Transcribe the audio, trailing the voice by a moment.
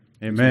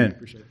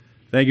Amen.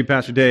 Thank you,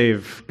 Pastor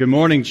Dave. Good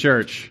morning,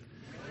 church.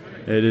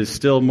 It is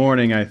still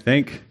morning, I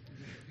think.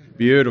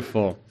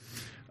 Beautiful.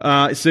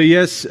 My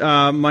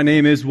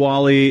name is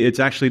Wally. It's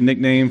actually a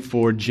nickname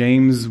for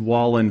James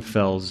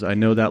Wallenfels. I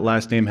know that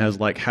last name has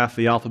like half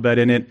the alphabet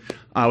in it.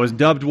 I was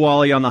dubbed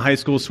Wally on the high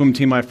school swim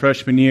team my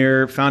freshman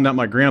year. Found out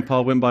my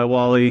grandpa went by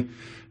Wally.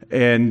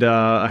 And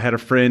I had a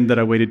friend that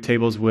I waited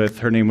tables with.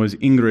 Her name was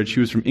Ingrid. She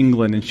was from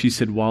England, and she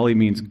said Wally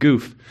means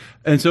goof.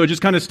 And so it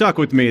just kind of stuck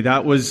with me.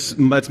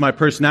 That's my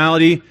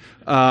personality.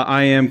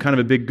 I am kind of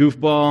a big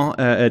goofball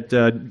at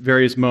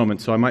various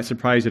moments, so I might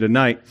surprise you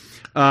tonight.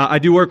 I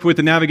do work with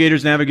the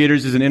Navigators.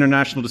 Navigators is an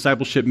international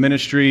discipleship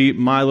ministry.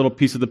 My little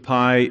piece of the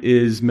pie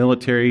is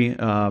military,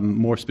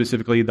 more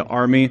specifically the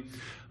Army.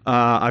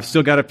 I've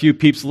still got a few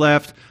peeps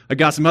left. I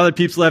got some other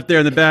peeps left there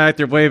in the back.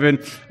 They're waving.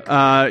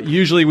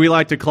 Usually we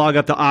like to clog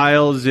up the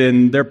aisles,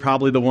 and they're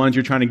probably the ones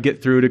you're trying to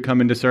get through to come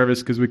into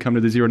service because we come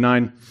to the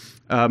 09,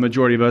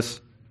 majority of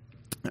us.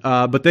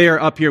 But they are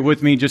up here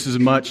with me just as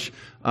much.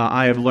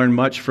 I have learned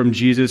much from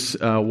Jesus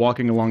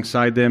walking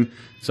alongside them,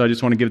 so I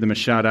just want to give them a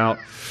shout out.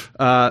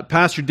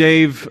 Pastor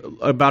Dave,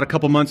 about a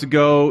couple months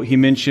ago, he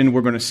mentioned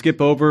we're going to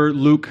skip over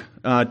Luke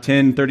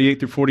 10:38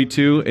 through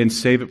 42 and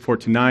save it for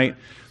tonight.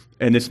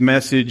 And this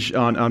message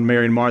on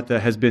Mary and Martha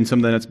has been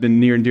something that's been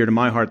near and dear to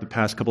my heart the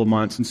past couple of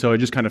months. And so it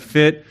just kind of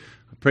fit.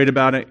 I prayed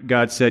about it.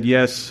 God said,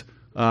 yes,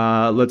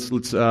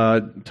 let's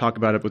talk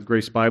about it with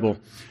Grace Bible.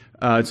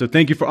 So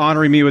thank you for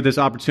honoring me with this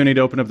opportunity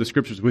to open up the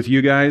scriptures with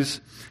you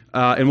guys.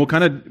 And we'll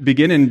kind of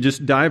begin and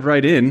just dive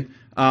right in.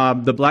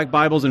 The black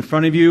Bible's in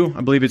front of you.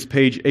 I believe it's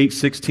page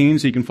 816,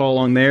 so you can follow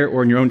along there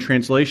or in your own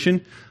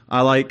translation.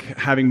 I like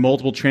having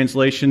multiple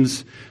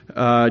translations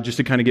just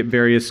to kind of get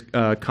various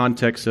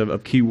contexts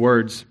of key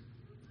words.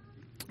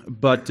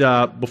 But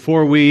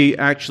before we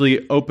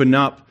actually open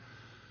up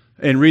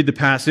and read the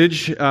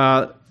passage,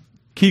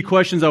 key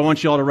questions I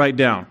want you all to write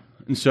down.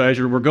 And so as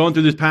we're going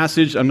through this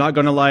passage, I'm not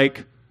going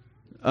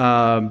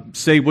to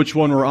say which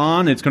one we're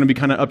on. It's going to be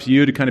kind of up to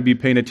you to kind of be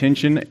paying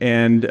attention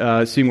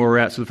and seeing where we're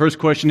at. So the first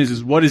question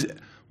is what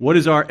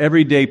is our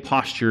everyday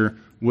posture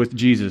with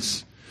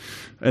Jesus?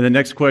 And the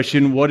next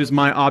question, what is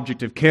my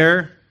object of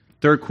care?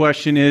 Third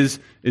question is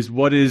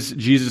what is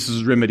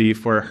Jesus' remedy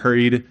for a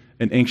hurried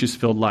and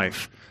anxious-filled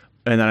life?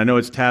 And I know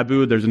it's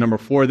taboo. There's a number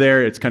 4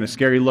 there. It's kind of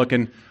scary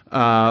looking,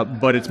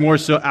 but it's more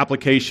so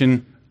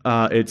application.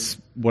 It's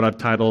what I've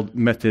titled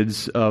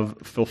Methods of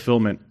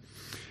Fulfillment.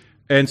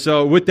 And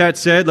so with that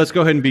said, let's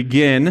go ahead and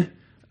begin.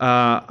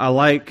 I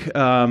like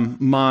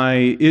my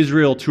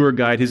Israel tour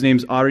guide. His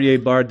name's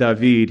Aryeh Bar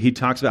David. He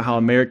talks about how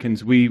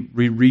Americans, we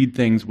read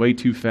things way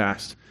too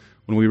fast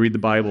when we read the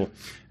Bible.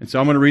 And so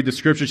I'm going to read the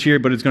scriptures here,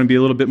 but it's going to be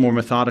a little bit more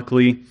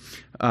methodically.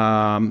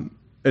 So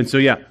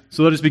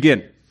let us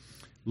begin.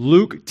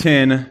 Luke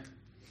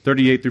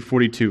 10:38 through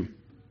 42.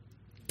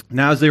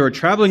 Now as they were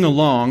traveling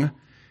along,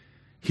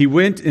 he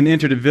went and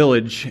entered a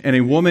village, and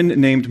a woman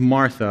named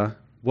Martha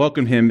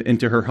welcomed him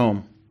into her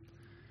home.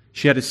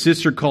 She had a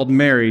sister called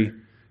Mary,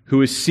 who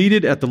was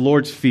seated at the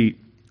Lord's feet,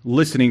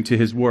 listening to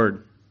his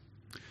word.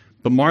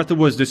 But Martha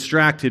was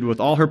distracted with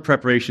all her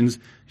preparations.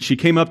 She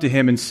came up to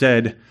him and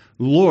said,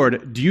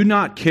 "Lord, do you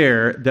not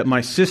care that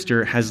my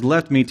sister has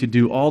left me to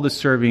do all the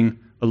serving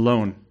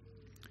alone?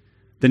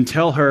 Then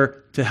tell her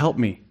to help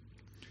me."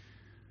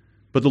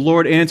 But the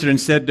Lord answered and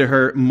said to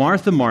her,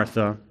 "Martha,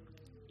 Martha,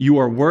 you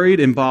are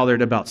worried and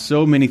bothered about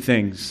so many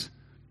things,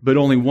 but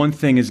only one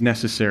thing is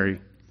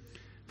necessary.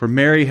 For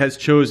Mary has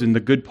chosen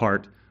the good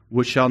part,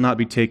 which shall not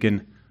be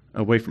taken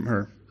away from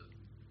her."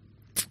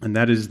 And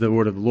that is the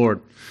word of the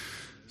Lord.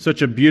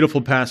 Such a beautiful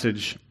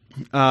passage.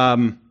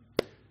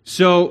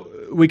 So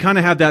we kind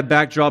of have that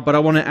backdrop, but I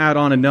want to add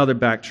on another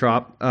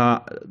backdrop.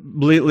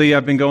 Lately,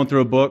 I've been going through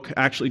a book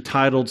actually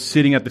titled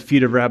Sitting at the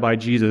Feet of Rabbi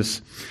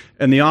Jesus.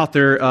 And the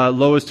author,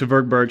 Lois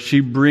Tvergberg, she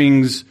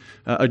brings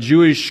a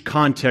Jewish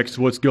context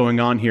to what's going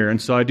on here.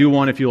 And so I do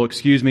want, if you'll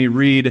excuse me,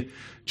 read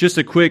just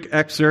a quick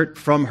excerpt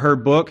from her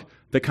book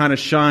that kind of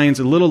shines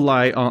a little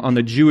light on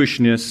the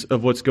Jewishness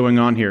of what's going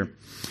on here.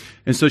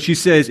 And so she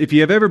says, if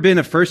you have ever been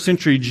a first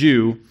century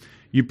Jew,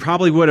 you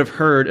probably would have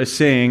heard a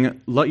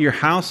saying, "Let your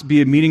house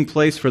be a meeting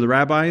place for the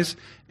rabbis,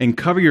 and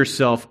cover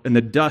yourself in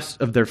the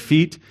dust of their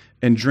feet,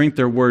 and drink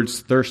their words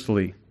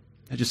thirstily."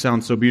 That just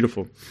sounds so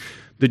beautiful.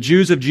 The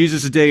Jews of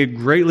Jesus' day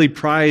greatly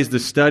prized the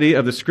study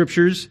of the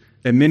Scriptures,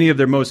 and many of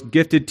their most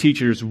gifted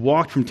teachers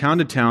walked from town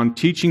to town,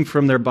 teaching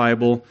from their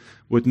Bible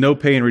with no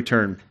pay in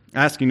return,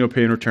 asking no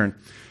pay in return.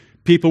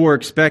 People were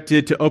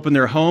expected to open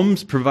their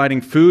homes, providing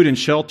food and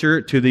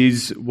shelter to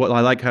these, what I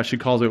like how she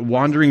calls it,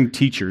 wandering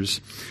teachers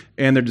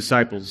and their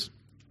disciples.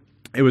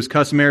 It was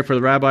customary for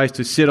the rabbis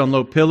to sit on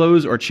low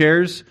pillows or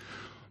chairs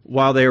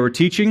while they were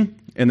teaching,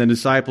 and the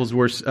disciples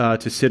were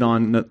to sit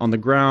on the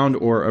ground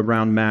or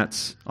on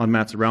mats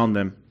around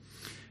them.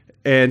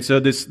 And so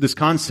this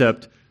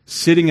concept,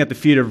 sitting at the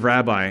feet of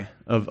Rabbi,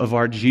 of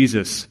our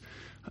Jesus,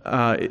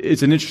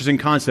 it's an interesting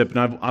concept,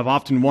 and I've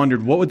often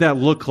wondered, what would that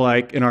look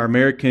like in our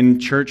American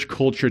church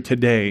culture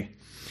today?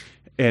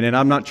 And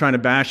I'm not trying to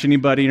bash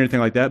anybody or anything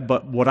like that,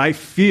 but what I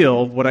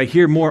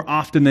hear more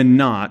often than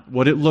not,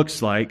 what it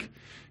looks like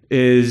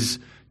is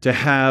to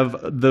have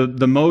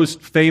the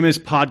most famous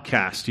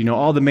podcast,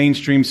 all the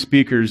mainstream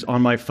speakers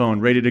on my phone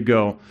ready to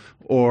go.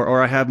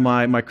 Or I have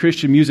my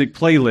Christian music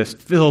playlist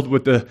filled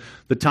with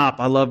the top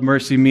I Love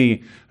Mercy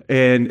Me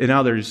and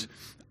others.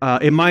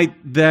 It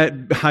might be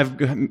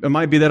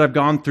that I've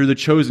gone through the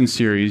Chosen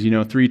series,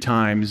 3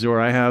 times, or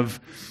I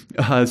have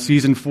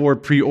season 4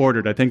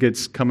 pre-ordered. I think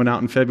it's coming out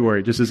in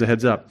February, just as a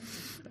heads up.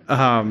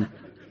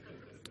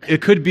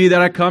 It could be that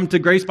I come to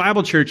Grace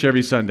Bible Church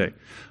every Sunday.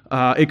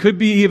 It could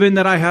be even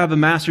that I have a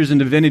master's in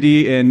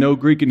divinity and know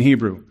Greek and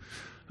Hebrew.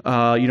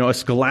 A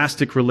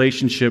scholastic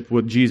relationship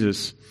with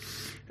Jesus.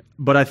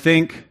 But I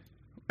think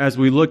as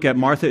we look at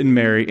Martha and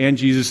Mary and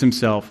Jesus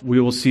himself,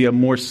 we will see a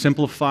more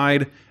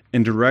simplified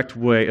and direct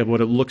way of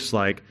what it looks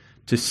like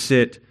to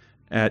sit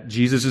at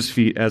Jesus'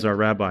 feet as our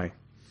rabbi.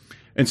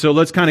 And so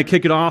let's kind of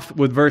kick it off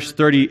with verse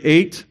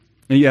 38.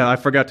 And yeah, I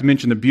forgot to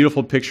mention the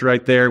beautiful picture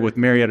right there with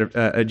Mary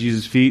at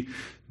Jesus' feet.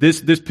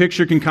 This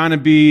picture can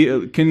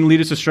can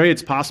lead us astray.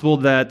 It's possible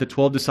that the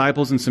 12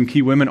 disciples and some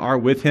key women are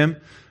with him.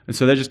 And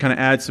so that just kind of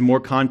adds some more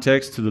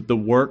context to the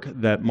work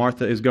that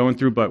Martha is going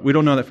through, but we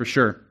don't know that for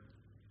sure.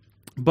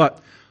 But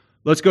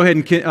let's go ahead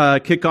and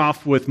kick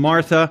off with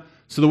Martha.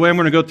 So the way I'm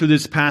going to go through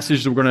this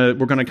passage, we're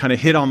going to kind of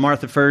hit on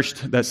Martha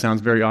first. That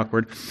sounds very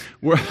awkward.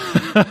 We're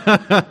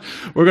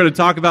going to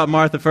talk about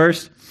Martha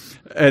first,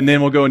 and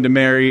then we'll go into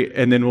Mary,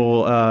 and then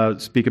we'll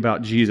speak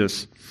about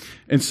Jesus.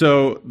 And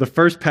so the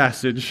first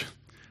passage,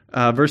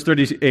 verse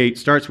 38,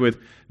 starts with,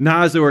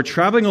 "Now as they were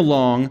traveling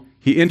along,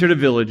 he entered a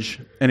village,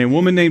 and a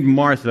woman named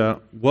Martha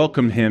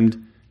welcomed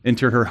him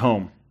into her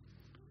home."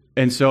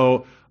 And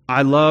so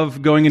I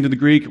love going into the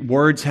Greek.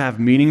 Words have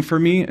meaning for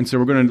me, and so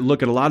we're going to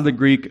look at a lot of the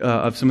Greek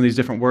of some of these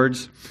different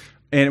words,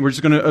 and we're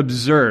just going to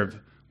observe.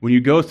 When you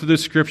go through the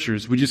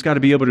Scriptures, we just got to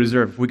be able to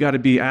observe. We got to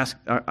be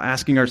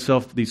asking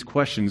ourselves these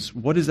questions.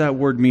 What does that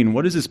word mean?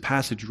 What is this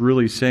passage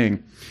really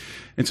saying?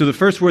 And so the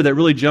first word that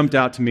really jumped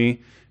out to me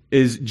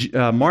is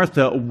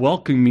Martha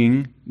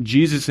welcoming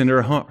Jesus into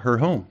her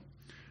home.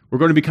 We're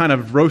going to be kind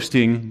of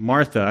roasting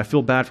Martha. I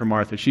feel bad for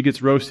Martha. She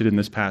gets roasted in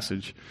this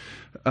passage.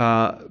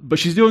 But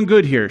she's doing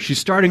good here. She's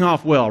starting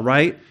off well,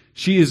 right?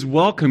 She is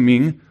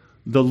welcoming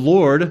the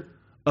Lord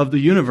of the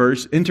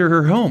universe into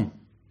her home.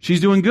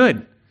 She's doing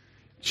good.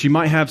 She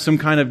might have some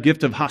kind of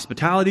gift of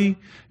hospitality.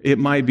 It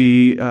might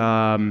be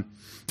the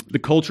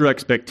cultural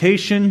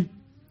expectation.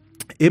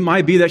 It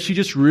might be that she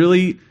just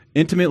really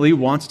intimately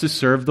wants to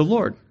serve the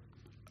Lord.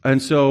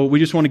 And so we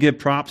just want to give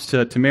props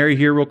to Mary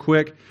here real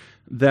quick,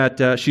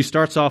 that she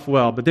starts off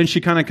well, but then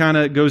she kind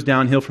of goes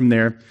downhill from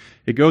there.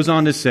 It goes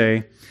on to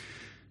say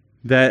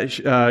that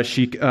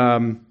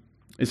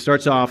it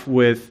starts off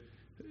with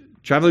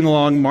traveling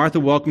along, Martha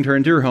welcomed her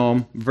into her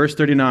home. Verse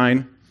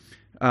 39,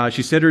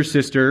 she said to her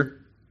sister,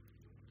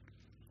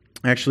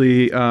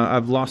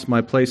 I've lost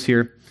my place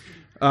here.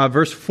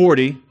 Verse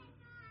 40,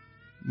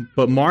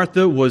 but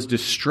Martha was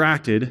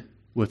distracted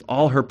with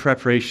all her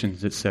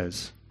preparations, it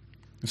says.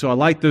 So I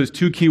like those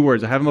 2 key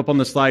words. I have them up on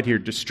the slide here.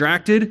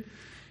 Distracted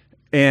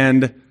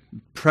and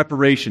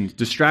preparations.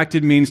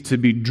 Distracted means to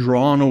be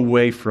drawn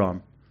away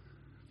from,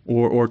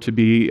 or to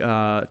be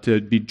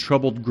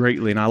troubled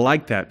greatly. And I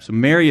like that. So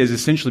Mary is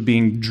essentially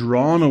being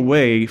drawn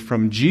away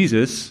from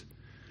Jesus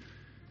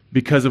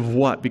because of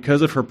what?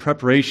 Because of her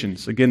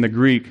preparations. Again, the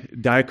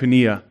Greek,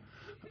 diakonia.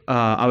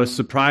 I was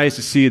surprised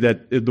to see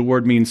that the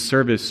word means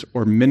service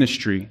or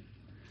ministry.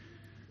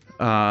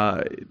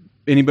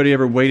 Anybody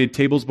ever waited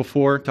tables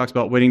before? Talks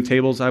about waiting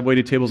tables. I've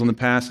waited tables in the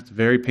past. It's a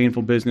very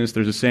painful business.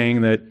 There's a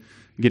saying that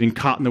getting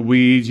caught in the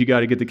weeds, you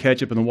got to get the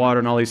ketchup and the water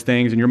and all these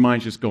things, and your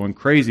mind's just going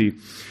crazy.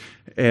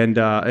 And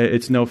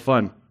it's no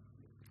fun.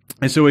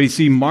 And so we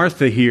see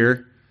Martha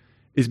here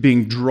is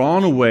being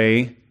drawn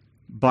away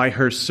by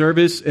her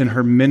service and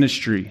her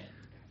ministry.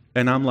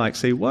 And I'm like,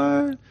 say,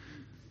 what?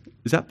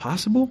 Is that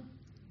possible?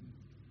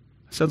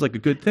 Sounds like a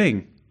good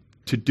thing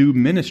to do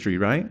ministry,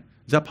 right?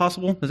 Is that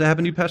possible? Does that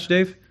happen to you, Pastor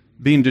Dave?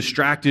 Being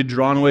distracted,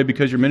 drawn away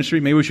because of your ministry?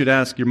 Maybe we should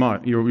ask your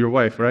mom, your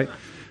wife, right?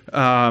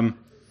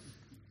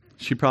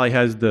 She probably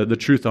has the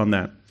truth on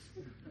that.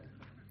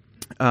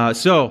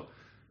 So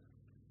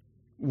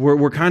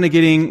we're kind of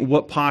getting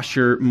what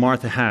posture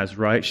Martha has,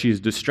 right? She's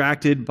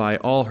distracted by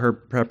all her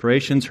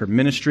preparations, her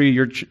ministry.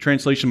 Your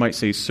translation might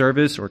say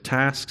service or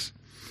tasks.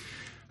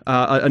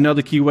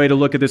 Another key way to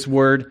look at this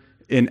word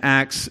in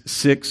Acts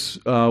 6,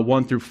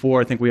 1 through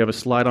 4, I think we have a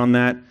slide on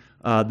that.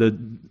 The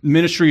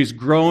ministry is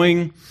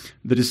growing.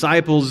 The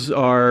disciples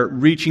are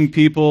reaching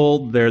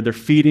people. They're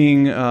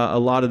feeding a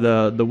lot of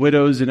the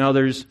widows and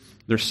others.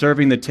 They're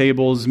serving the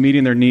tables,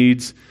 meeting their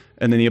needs.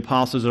 And then the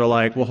apostles are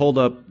like, well, hold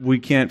up. We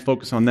can't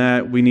focus on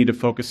that. We need to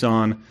focus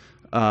on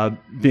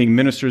being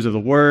ministers of the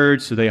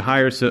word. So they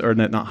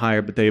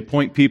they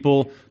appoint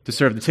people to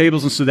serve the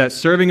tables. And so that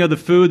serving of the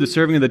food, the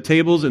serving of the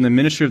tables, and the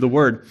ministry of the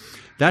word,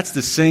 that's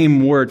the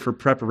same word for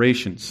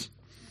preparations.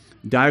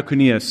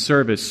 Diakonia,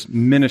 service,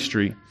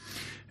 ministry.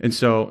 And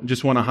so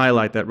just want to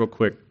highlight that real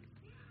quick.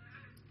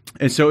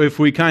 And so if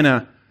we kind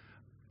of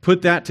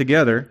put that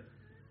together,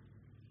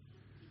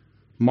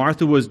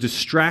 Martha was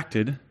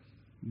distracted,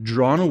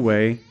 drawn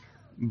away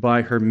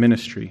by her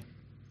ministry.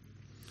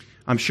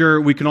 I'm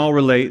sure we can all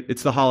relate.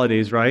 It's the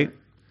holidays, right?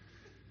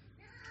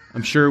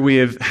 I'm sure we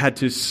have had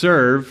to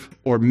serve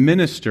or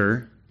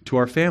minister to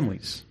our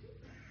families.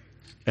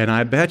 And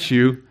I bet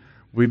you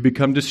we've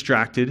become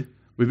distracted,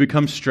 we've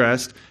become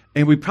stressed,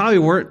 and we probably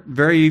weren't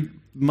very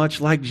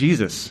much like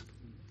Jesus.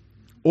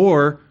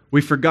 Or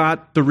we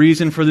forgot the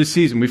reason for the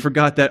season. We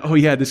forgot that, oh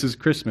yeah, this is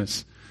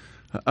Christmas.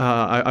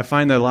 I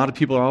find that a lot of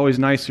people are always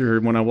nicer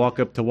when I walk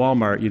up to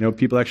Walmart. You know,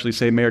 people actually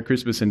say Merry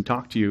Christmas and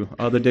talk to you.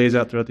 Other days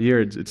out throughout the year,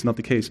 it's not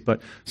the case.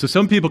 But so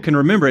some people can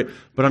remember it,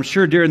 but I'm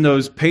sure during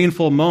those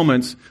painful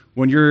moments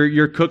when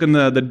you're cooking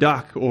the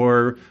duck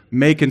or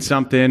making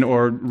something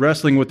or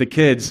wrestling with the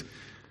kids,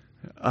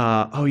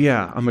 oh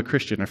yeah, I'm a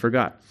Christian, I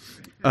forgot.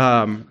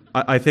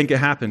 I think it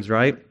happens,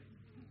 right?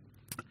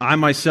 I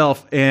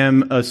myself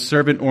am a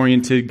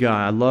servant-oriented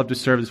guy. I love to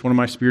serve. It's one of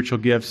my spiritual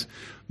gifts.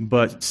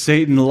 But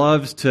Satan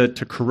loves to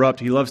corrupt.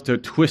 He loves to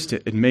twist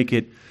it and make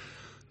it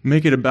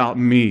about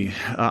me.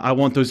 I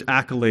want those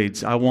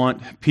accolades. I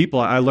want people.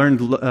 I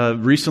learned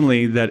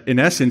recently that in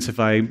essence,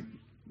 if I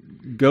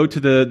go to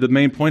the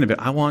main point of it,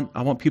 I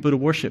want people to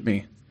worship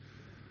me.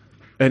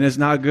 And it's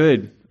not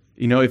good.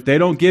 You know, if they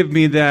don't give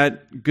me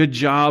that good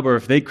job or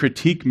if they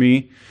critique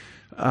me,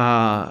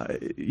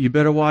 you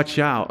better watch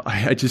out.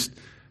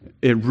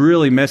 It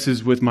really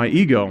messes with my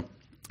ego.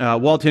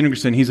 Walt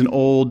Henderson, he's an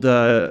old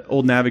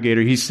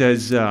navigator. He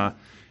says,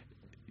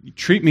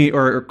 treat me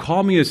or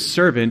call me a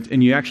servant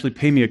and you actually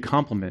pay me a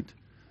compliment,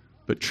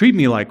 but treat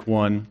me like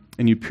one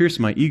and you pierce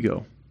my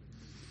ego.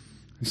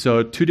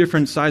 So two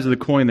different sides of the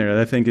coin there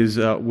that I think is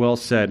well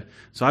said.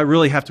 So I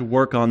really have to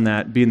work on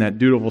that, being that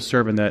dutiful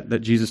servant that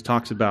Jesus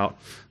talks about,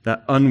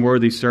 that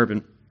unworthy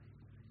servant.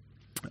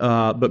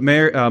 But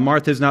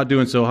Martha's not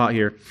doing so hot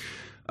here.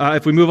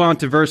 If we move on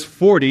to verse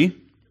 40,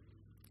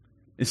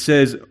 it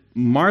says,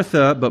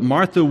 But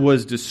Martha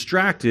was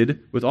distracted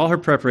with all her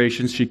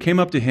preparations. She came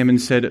up to him and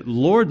said,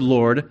 Lord,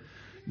 Lord,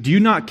 do you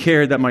not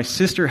care that my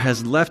sister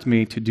has left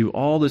me to do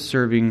all the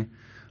serving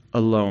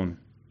alone?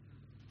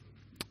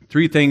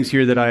 Three things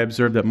here that I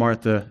observe that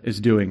Martha is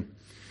doing.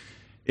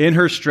 In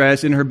her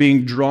stress, in her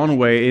being drawn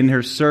away, in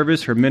her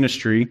service, her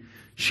ministry,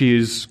 she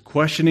is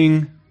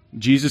questioning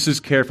Jesus'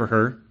 care for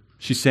her.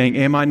 She's saying,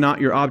 am I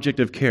not your object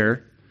of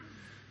care?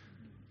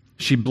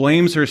 She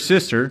blames her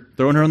sister,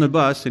 throwing her on the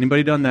bus.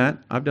 Anybody done that?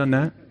 I've done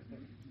that.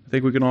 I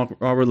think we can all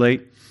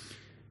relate.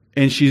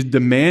 And she's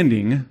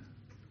demanding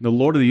the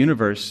Lord of the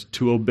universe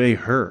to obey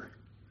her.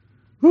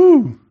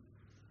 Woo!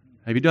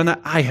 Have you done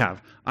that? I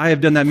have. I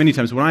have done that many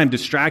times. When I am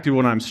distracted,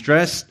 when I'm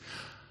stressed,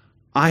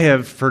 I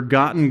have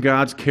forgotten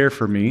God's care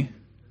for me.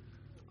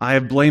 I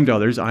have blamed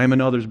others. I am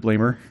an others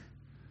blamer.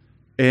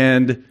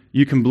 And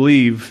you can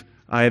believe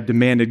I have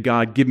demanded,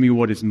 God, give me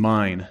what is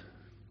mine.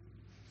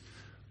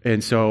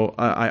 And so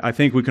I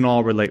think we can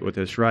all relate with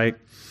this, right?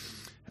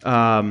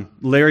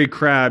 Larry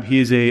Crabb, he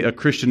is a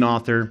Christian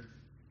author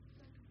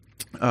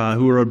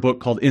who wrote a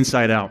book called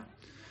Inside Out.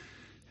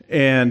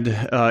 And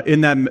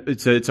in that,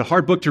 it's a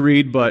hard book to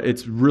read, but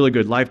it's really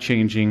good,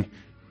 life-changing.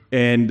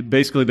 And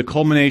basically the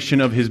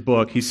culmination of his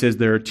book, he says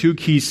there are two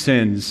key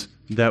sins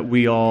that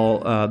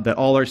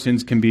all our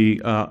sins can be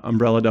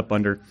umbrellaed up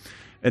under.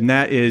 And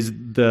that is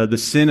the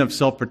sin of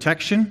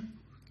self-protection,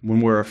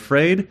 when we're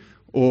afraid,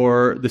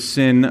 or the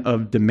sin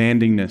of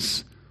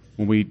demandingness,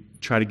 when we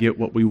try to get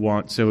what we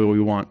want, say what we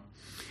want.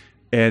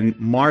 And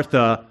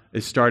Martha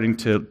is starting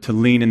to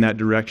lean in that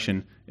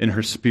direction in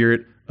her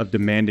spirit of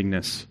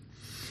demandingness.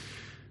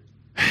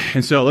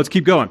 And so let's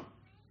keep going.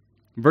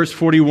 Verse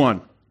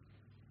 41.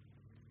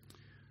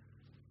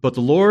 But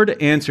the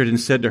Lord answered and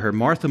said to her,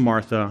 Martha,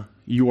 Martha,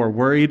 you are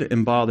worried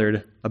and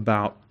bothered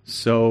about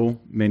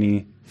so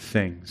many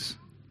things.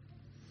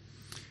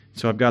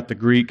 So I've got the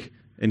Greek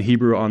and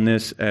Hebrew on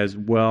this as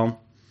well.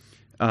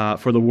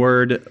 For the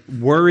word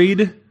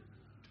worried,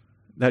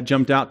 that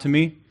jumped out to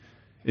me.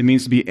 It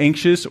means to be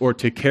anxious or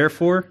to care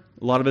for.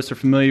 A lot of us are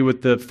familiar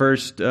with the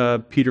first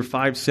Peter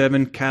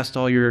 5:7, cast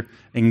all your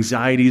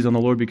anxieties on the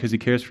Lord because He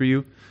cares for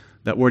you.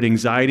 That word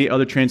anxiety,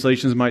 other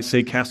translations might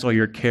say cast all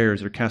your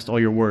cares or cast all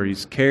your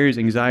worries. Cares,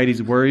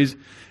 anxieties, worries,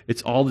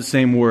 it's all the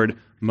same word,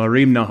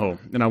 marimnaho.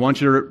 And I want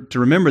you to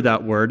remember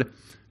that word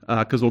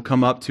because we'll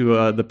come up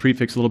to the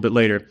prefix a little bit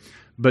later.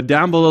 But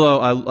down below,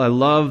 I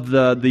love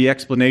the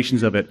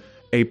explanations of it.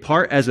 A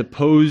part as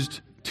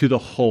opposed to the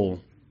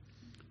whole,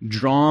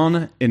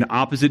 drawn in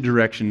opposite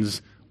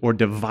directions or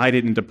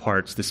divided into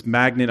parts. This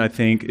magnet, I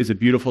think, is a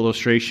beautiful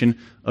illustration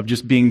of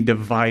just being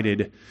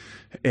divided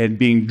and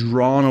being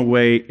drawn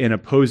away in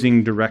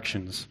opposing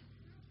directions.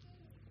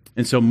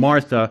 And so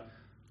Martha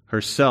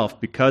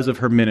herself, because of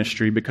her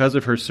ministry, because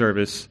of her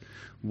service,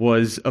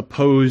 was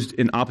opposed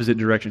in opposite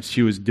directions.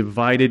 She was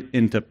divided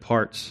into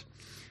parts.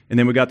 And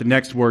then we got the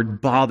next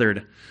word,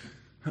 bothered.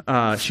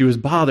 She was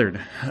bothered.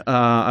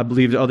 I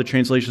believe the other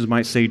translations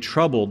might say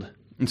troubled.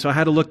 And so I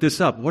had to look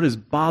this up. What does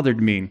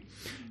bothered mean?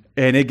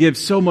 And it gives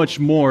so much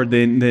more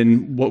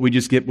than what we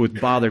just get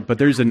with bothered. But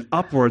there's an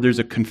uproar, there's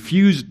a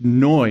confused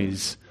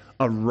noise,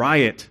 a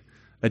riot,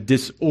 a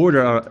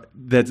disorder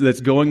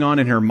that's going on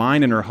in her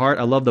mind and her heart.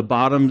 I love the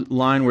bottom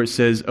line where it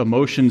says,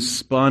 emotions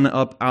spun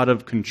up out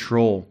of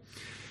control.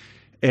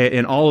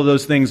 And all of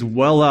those things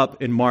well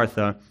up in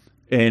Martha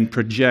and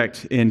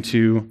project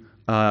into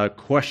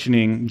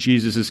questioning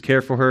Jesus'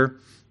 care for her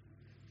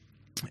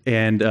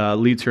and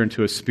leads her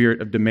into a spirit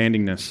of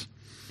demandingness.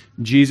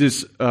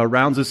 Jesus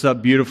rounds us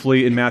up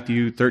beautifully in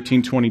Matthew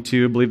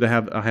 13:22. I believe I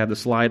have the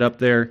slide up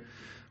there.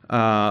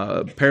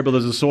 Parable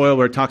of the soil,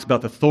 where it talks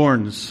about the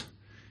thorns,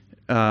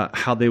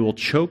 how they will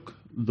choke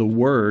the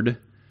word.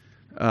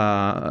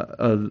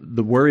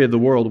 The worry of the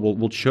world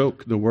will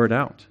choke the word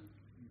out.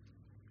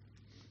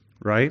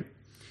 Right?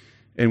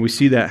 And we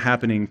see that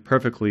happening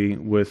perfectly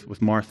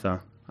with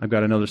Martha. I've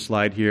got another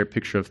slide here, a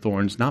picture of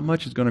thorns. Not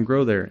much is going to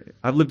grow there.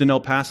 I've lived in El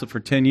Paso for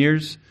 10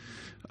 years.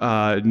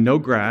 No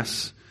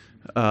grass.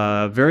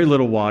 Very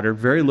little water,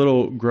 very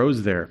little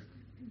grows there.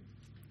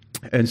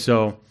 And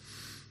so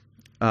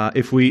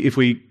if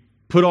we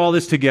put all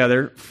this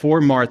together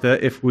for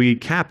Martha, if we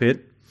cap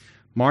it,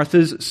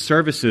 Martha's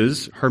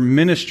services, her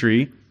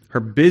ministry, her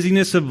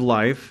busyness of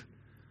life,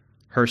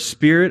 her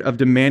spirit of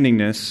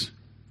demandingness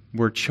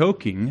were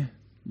choking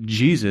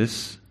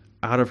Jesus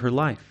out of her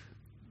life.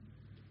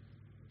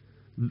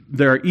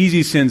 There are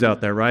easy sins out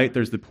there, right?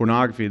 There's the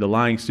pornography, the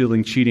lying,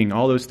 stealing, cheating,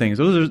 all those things.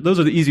 Those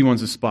are the easy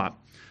ones to spot.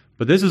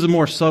 But this is a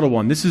more subtle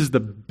one. This is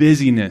the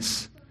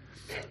busyness.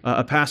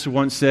 A pastor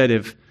once said,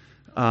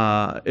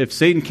 if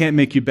Satan can't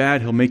make you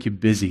bad, he'll make you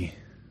busy.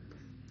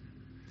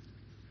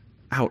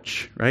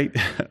 Ouch, right?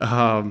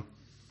 And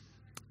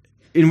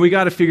we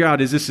got to figure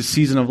out, is this a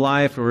season of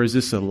life or is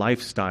this a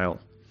lifestyle?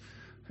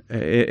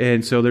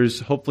 And so there's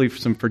hopefully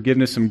some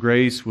forgiveness, some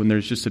grace when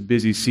there's just a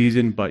busy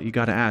season, but you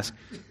got to ask,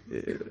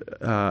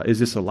 is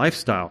this a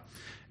lifestyle?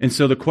 And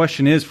so the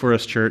question is for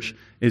us, church,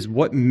 is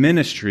what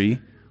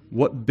ministry,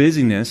 what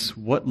busyness,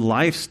 what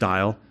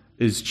lifestyle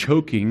is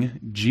choking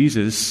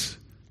Jesus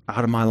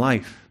out of my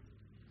life?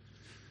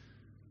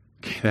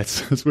 Okay,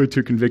 that's way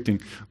too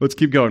convicting. Let's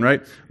keep going,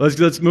 right?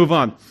 Let's move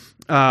on.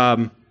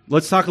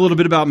 Let's talk a little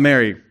bit about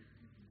Mary.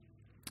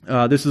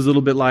 This is a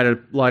little bit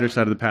lighter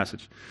side of the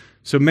passage.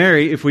 So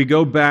Mary, if we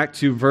go back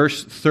to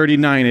verse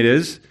 39, it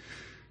is,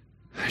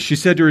 she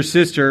said to her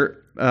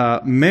sister,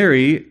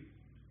 Mary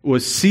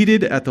was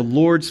seated at the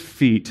Lord's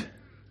feet,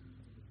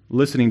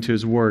 listening to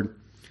his word.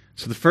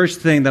 So the first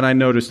thing that I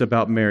noticed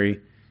about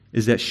Mary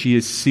is that she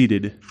is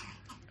seated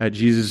at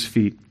Jesus'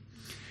 feet,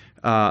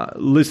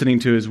 listening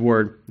to his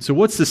word. So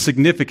what's the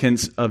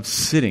significance of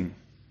sitting?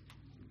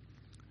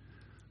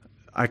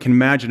 I can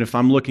imagine if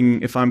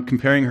I'm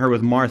comparing her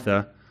with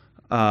Martha,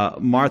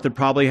 Martha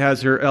probably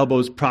has her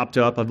elbows propped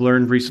up. I've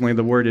learned recently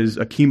the word is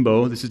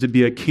akimbo. This is to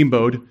be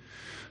akimboed.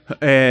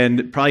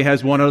 And probably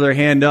has one other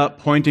hand up,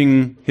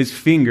 pointing her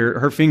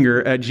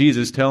finger at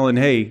Jesus, telling,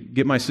 hey,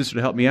 get my sister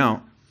to help me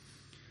out.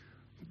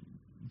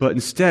 But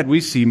instead,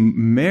 we see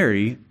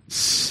Mary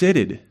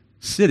sitting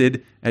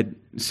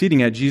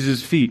at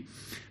Jesus' feet.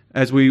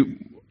 As we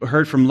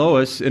heard from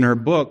Lois in her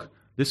book,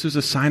 this is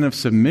a sign of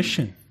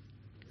submission.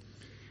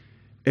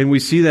 And we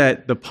see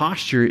that the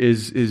posture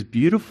is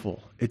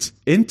beautiful. It's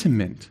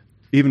intimate,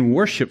 even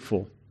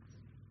worshipful.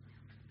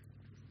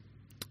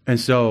 And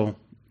so,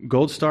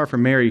 gold star for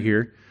Mary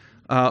here.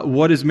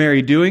 What is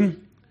Mary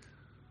doing?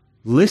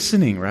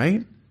 Listening,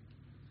 right?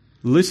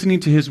 Listening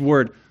to his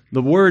word.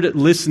 The word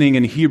listening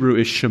in Hebrew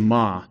is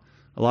shema.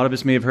 A lot of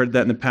us may have heard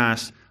that in the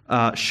past.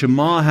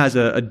 Shema has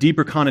a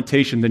deeper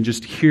connotation than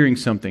just hearing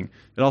something.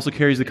 It also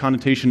carries the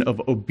connotation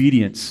of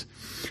obedience.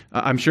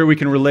 I'm sure we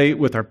can relate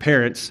with our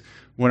parents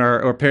when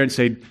our parents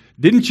say,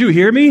 didn't you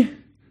hear me?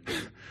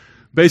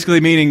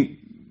 Basically meaning,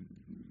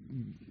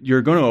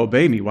 you're going to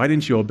obey me. Why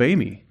didn't you obey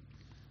me?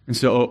 And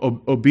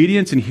so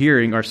obedience and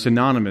hearing are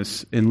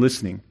synonymous in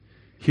listening.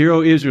 Hear,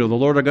 O Israel, the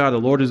Lord our God, the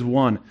Lord is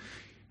one.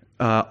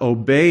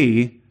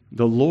 Obey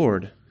the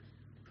Lord.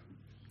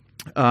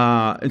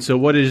 And so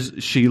what is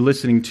she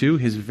listening to?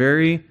 His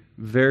very,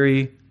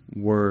 very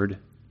word.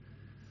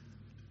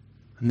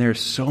 And there are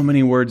so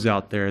many words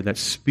out there that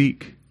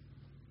speak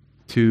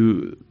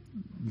to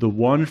the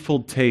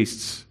wonderful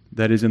tastes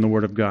that is in the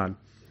Word of God.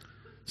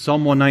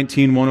 Psalm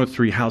 119,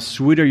 103, how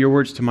sweet are your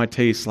words to my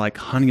taste, like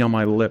honey on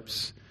my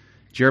lips.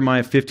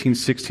 Jeremiah 15,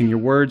 16, your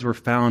words were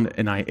found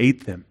and I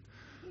ate them.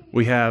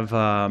 We have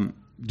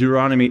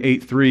Deuteronomy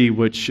 8:3,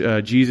 which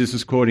Jesus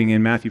is quoting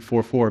in Matthew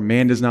 4:4.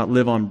 Man does not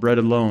live on bread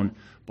alone,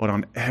 but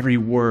on every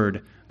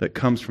word that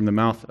comes from the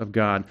mouth of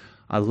God.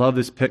 I love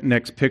this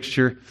next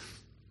picture.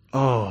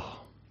 Oh,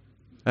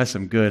 that's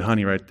some good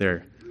honey right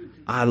there.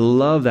 I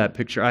love that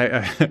picture.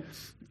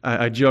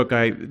 I joke.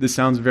 This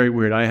sounds very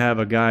weird. I have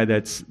a guy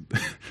that's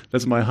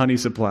my honey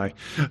supply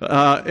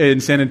in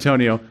San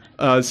Antonio.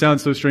 It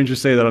sounds so strange to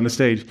say that on the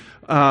stage.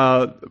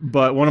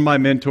 But one of my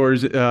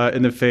mentors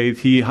in the faith,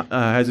 he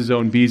has his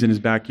own bees in his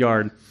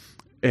backyard.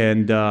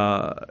 And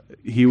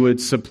he would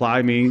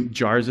supply me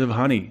jars of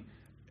honey.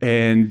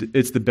 And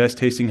it's the best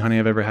tasting honey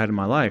I've ever had in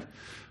my life.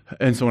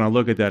 And so when I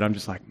look at that, I'm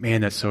just like,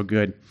 man, that's so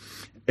good.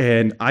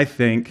 And I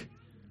think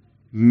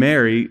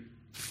Mary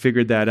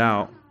figured that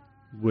out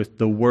with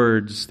the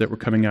words that were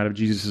coming out of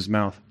Jesus'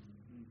 mouth.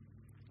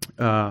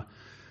 And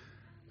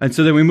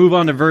so then we move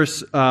on to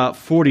verse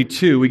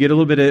 42. We get a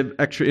little bit of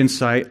extra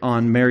insight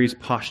on Mary's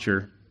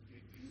posture.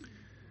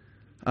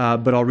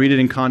 But I'll read it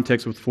in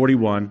context with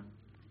 41.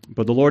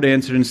 But the Lord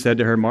answered and said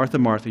to her, Martha,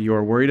 Martha, you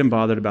are worried and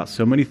bothered about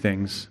so many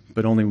things,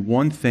 but only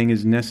one thing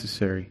is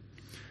necessary.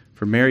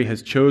 For Mary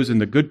has chosen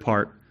the good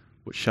part,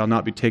 which shall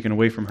not be taken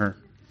away from her.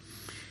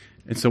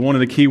 And so one of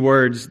the key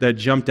words that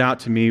jumped out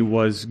to me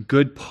was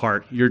good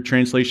part. Your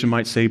translation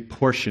might say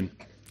portion.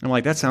 I'm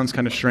like, that sounds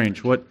kind of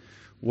strange.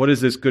 What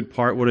is this good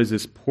part? What is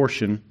this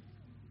portion?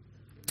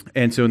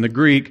 And so in the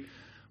Greek,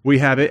 we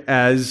have it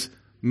as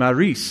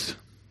maris.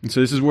 And so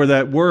this is where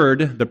that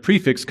word, the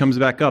prefix, comes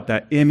back up,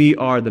 that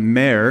M-E-R, the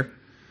mer.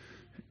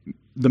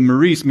 The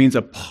maris means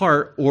a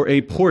part or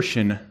a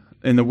portion.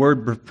 And the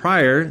word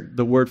prior,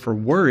 the word for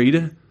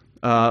worried,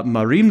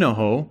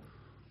 marimnoho,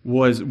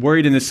 was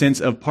worried in the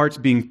sense of parts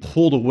being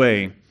pulled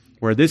away,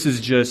 where this is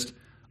just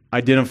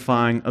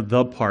identifying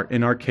the part.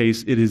 In our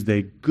case, it is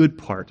the good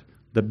part,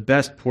 the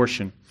best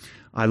portion.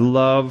 I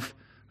love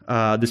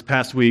this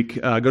past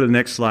week, go to the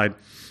next slide,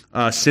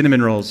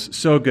 cinnamon rolls.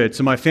 So good.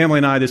 So my family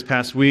and I this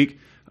past week,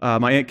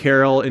 my Aunt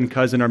Carol and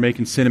cousin are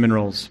making cinnamon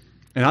rolls.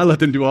 And I let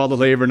them do all the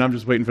labor, and I'm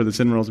just waiting for the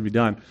cinnamon rolls to be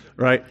done,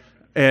 right?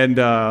 And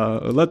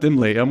let them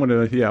lay. I'm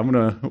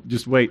gonna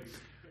just wait.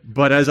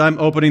 But as I'm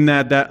opening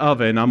that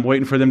oven, I'm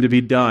waiting for them to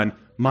be done.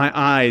 My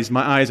eyes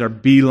are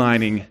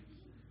beelining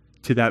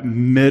to that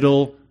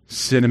middle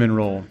cinnamon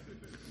roll,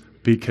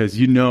 because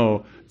you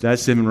know that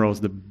cinnamon roll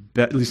is the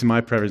best, at least in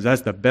my preference.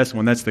 That's the best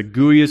one. That's the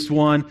gooeyest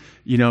one.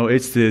 You know,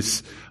 it's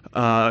this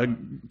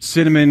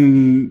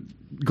cinnamon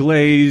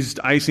glazed,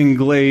 icing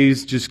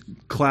glazed, just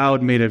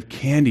cloud made of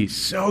candy.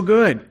 So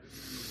good.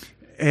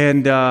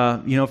 And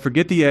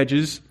forget the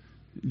edges.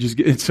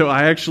 So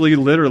I actually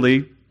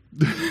literally.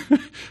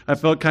 I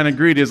felt kind of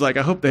greedy. It's like,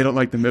 I hope they don't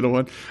like the middle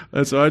one.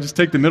 And so I just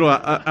take the middle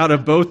out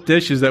of both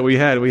dishes that we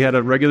had. We had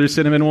a regular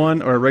cinnamon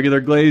one, or a regular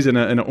glaze, and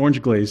an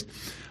orange glazed.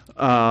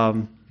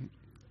 And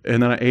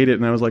then I ate it,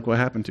 and I was like, what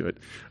happened to it?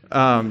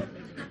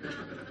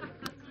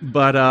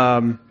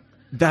 But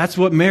that's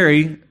what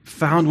Mary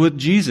found with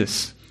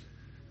Jesus.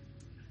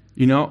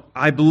 You know,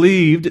 I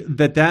believed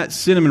that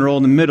cinnamon roll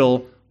in the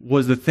middle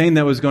was the thing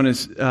that was going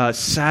to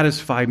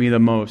satisfy me the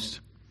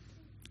most.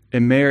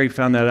 And Mary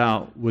found that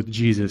out with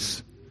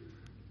Jesus.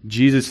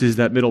 Jesus is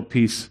that middle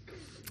piece.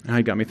 Now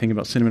you got me thinking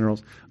about cinnamon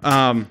rolls.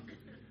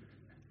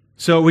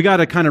 So we got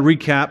to kind of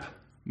recap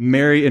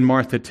Mary and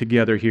Martha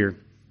together here.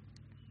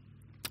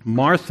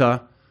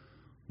 Martha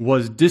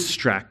was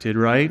distracted,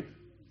 right?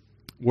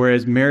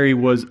 Whereas Mary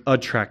was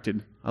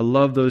attracted. I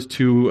love those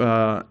two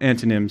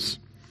antonyms.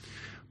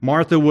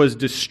 Martha was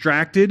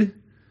distracted.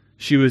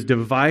 She was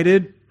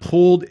divided,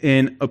 pulled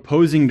in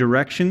opposing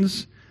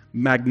directions,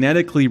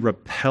 magnetically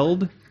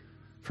repelled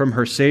from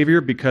her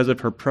Savior because of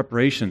her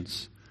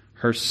preparations,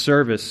 her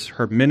service,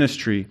 her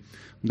ministry,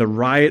 the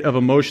riot of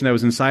emotion that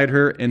was inside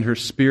her, and her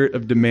spirit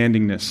of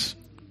demandingness,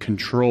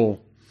 control.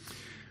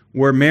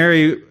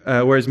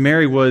 Whereas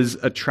Mary was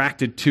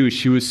attracted to,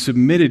 she was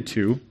submitted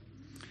to,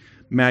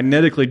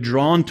 magnetically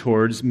drawn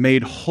towards,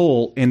 made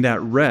whole in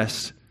that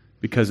rest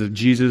because of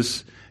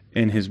Jesus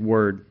and His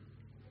Word.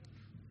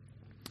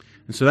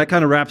 And so that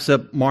kind of wraps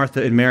up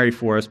Martha and Mary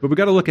for us. But we've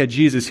got to look at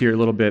Jesus here a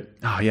little bit.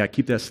 Oh, yeah,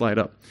 keep that slide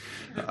up.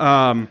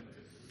 I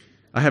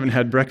haven't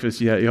had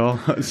breakfast yet,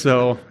 y'all.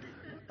 So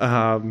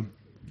I'm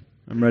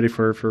ready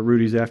for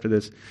Rudy's after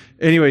this.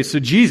 Anyway, so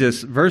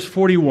Jesus, verse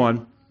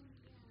 41,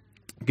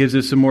 gives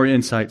us some more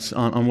insights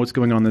on what's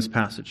going on in this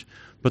passage.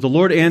 But the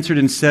Lord answered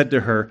and said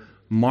to her,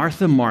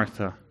 Martha,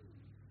 Martha,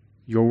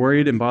 you're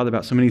worried and bothered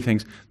about so many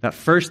things. That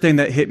first thing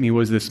that hit me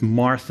was this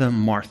Martha,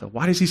 Martha.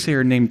 Why does He say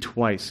her name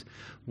twice?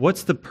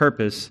 What's the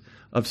purpose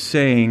of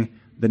saying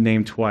the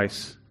name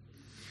twice?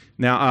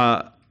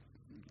 Now,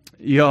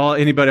 y'all,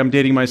 anybody, I'm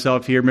dating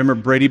myself here, remember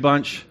Brady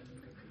Bunch?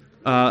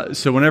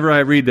 So whenever I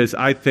read this,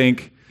 I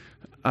think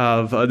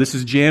of, this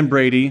is Jan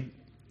Brady,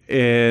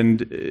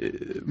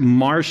 and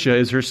Marcia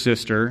is her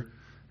sister.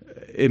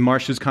 And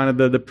Marcia's kind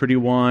of the pretty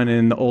one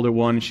and the older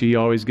one. She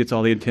always gets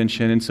all the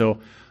attention. And so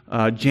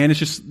Janice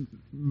just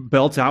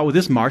belts out with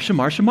this, Marcia,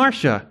 Marcia,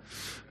 Marcia.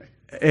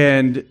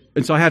 And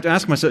so I have to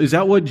ask myself, is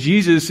that what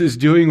Jesus is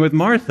doing with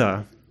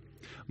Martha?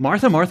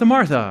 Martha, Martha,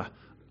 Martha.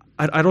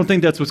 I don't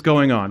think that's what's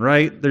going on,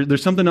 right?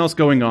 There's something else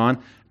going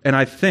on. And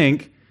I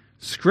think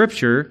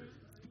Scripture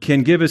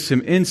can give us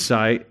some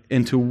insight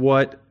into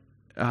what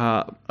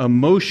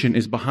emotion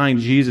is behind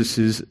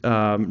Jesus'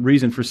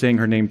 reason for saying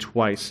her name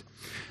twice.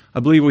 I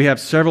believe we have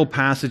several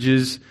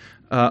passages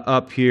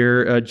up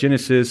here.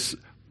 Genesis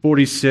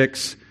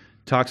 46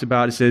 talks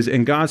about, it says,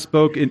 and God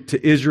spoke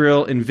to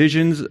Israel in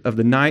visions of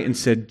the night and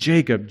said,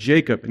 Jacob,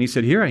 Jacob. And he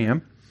said, here I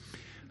am.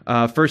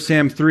 1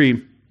 Sam 3,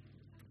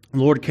 the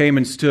Lord came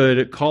and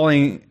stood,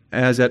 calling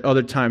as at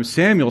other times,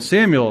 Samuel,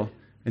 Samuel.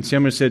 And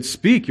Samuel said,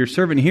 speak, your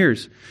servant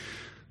hears.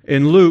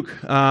 In Luke,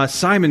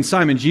 Simon,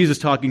 Simon, Jesus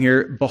talking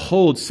here,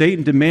 behold,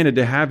 Satan demanded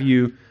to have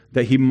you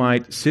that he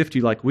might sift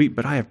you like wheat,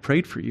 but I have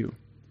prayed for you.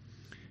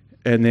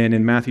 And then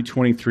in Matthew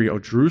 23, oh,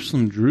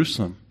 Jerusalem,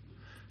 Jerusalem,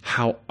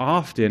 how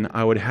often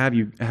I would have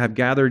you have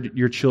gathered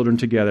your children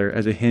together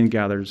as a hen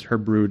gathers her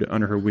brood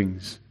under her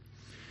wings.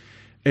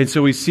 And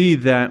so we see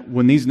that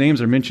when these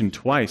names are mentioned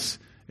twice,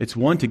 it's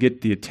one to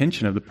get the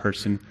attention of the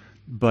person,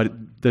 but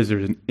there's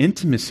an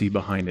intimacy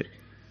behind it.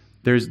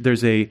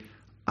 There's a,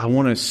 I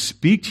want to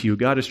speak to you.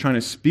 God is trying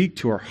to speak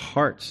to our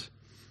hearts.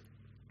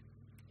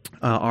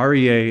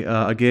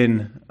 Aryeh,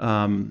 again,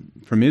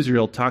 from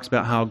Israel, talks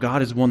about how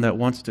God is one that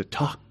wants to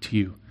talk to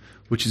you,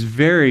 which is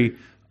very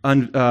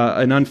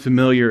an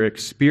unfamiliar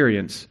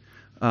experience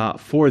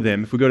for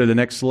them. If we go to the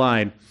next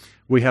slide,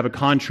 we have a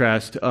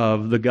contrast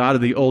of the God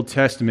of the Old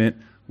Testament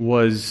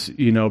was,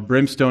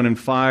 brimstone and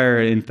fire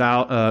and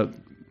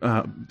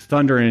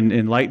thunder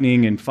and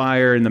lightning and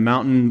fire in the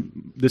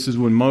mountain. This is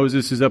when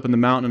Moses is up in the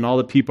mountain and all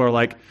the people are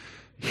like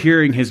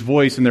hearing his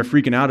voice and they're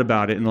freaking out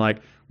about it and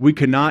like, we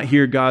cannot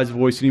hear God's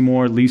voice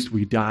anymore, lest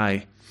we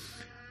die.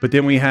 But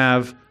then we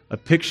have a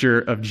picture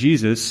of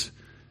Jesus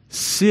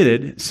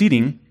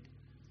seating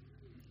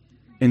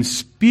and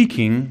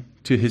speaking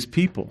to his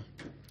people.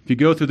 If you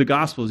go through the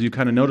Gospels, you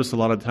kind of notice a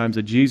lot of times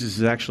that Jesus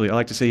is actually, I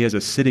like to say he has a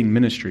sitting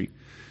ministry.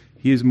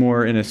 He is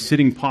more in a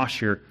sitting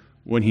posture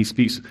when he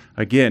speaks.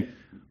 Again,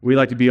 we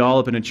like to be all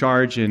up in a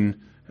charge and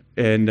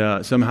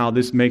somehow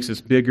this makes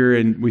us bigger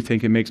and we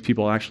think it makes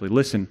people actually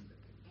listen.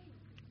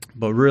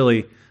 But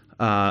really,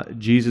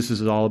 Jesus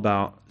is all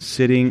about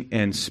sitting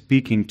and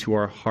speaking to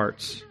our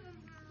hearts.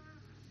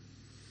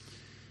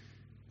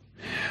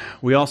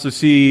 We also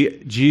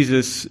see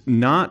Jesus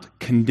not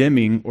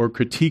condemning or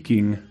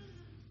critiquing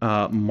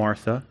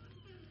Martha.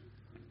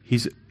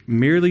 He's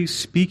merely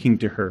speaking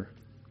to her.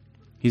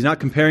 He's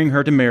not comparing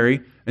her to Mary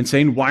and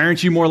saying, why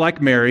aren't you more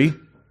like Mary?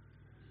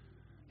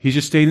 He's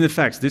just stating the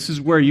facts. This is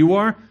where you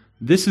are.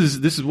 This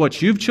is what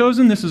you've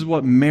chosen. This is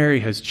what Mary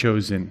has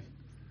chosen.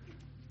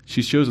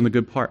 She's chosen the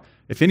good part.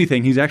 If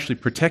anything, he's actually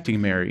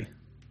protecting Mary,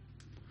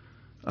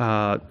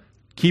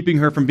 keeping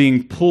her from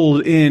being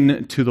pulled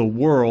into the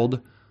world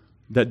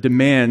that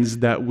demands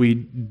that we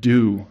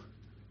do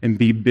and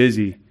be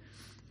busy,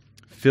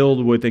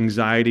 filled with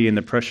anxiety and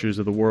the pressures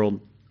of the world.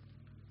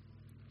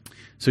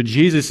 So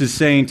Jesus is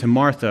saying to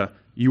Martha,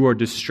 you are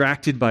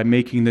distracted by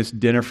making this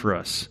dinner for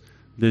us,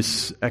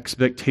 this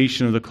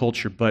expectation of the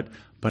culture, but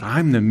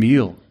I'm the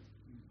meal.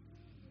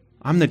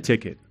 I'm the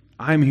ticket.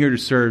 I'm here to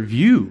serve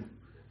you.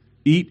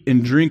 Eat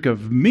and drink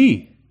of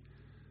me.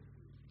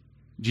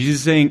 Jesus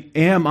is saying,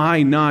 am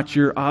I not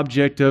your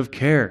object of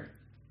care?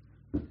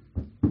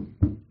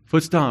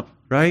 Foot stomp,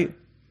 right?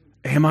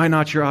 Am I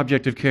not your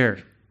object of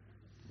care?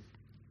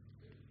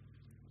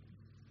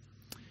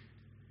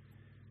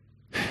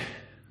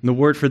 The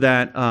word for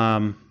that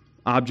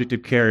object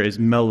of care is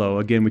mellow.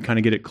 Again, we kind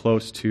of get it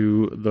close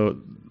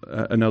to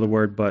another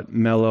word, but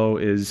mellow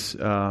is,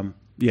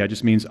 it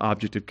just means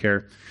object of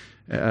care.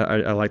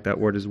 I like that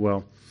word as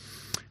well.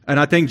 And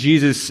I think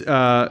Jesus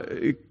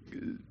kind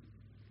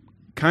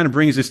of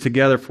brings this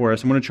together for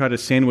us. I'm going to try to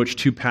sandwich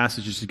two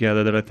passages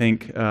together that I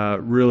think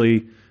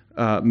really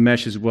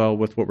meshes well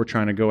with what we're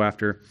trying to go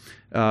after.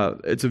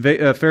 It's a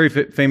very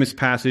famous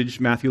passage,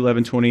 Matthew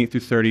 11, 28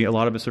 through 30. A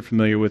lot of us are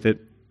familiar with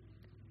it.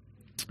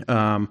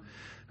 But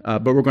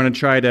we're going to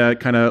try to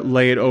kind of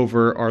lay it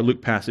over our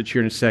Luke passage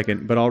here in a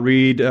second. But I'll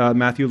read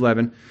Matthew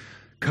 11.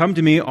 Come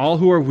to me, all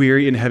who are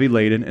weary and heavy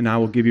laden, and I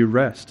will give you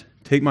rest.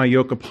 Take my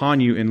yoke upon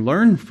you and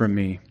learn from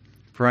me,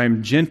 for I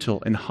am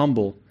gentle and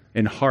humble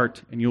in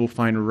heart, and you will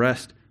find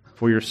rest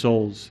for your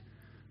souls.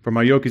 For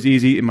my yoke is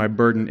easy and my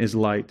burden is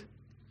light.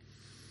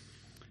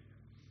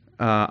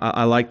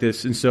 I like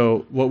this. And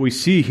so what we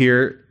see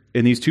here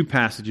in these two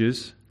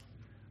passages,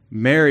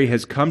 Mary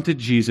has come to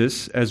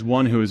Jesus as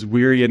one who is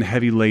weary and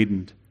heavy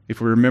laden. If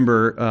we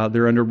remember,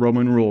 they're under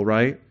Roman rule,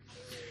 right?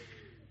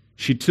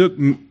 She took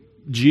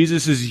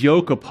Jesus'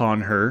 yoke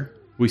upon her.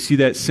 We see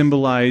that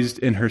symbolized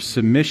in her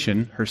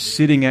submission, her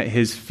sitting at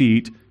his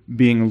feet,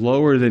 being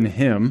lower than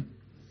him.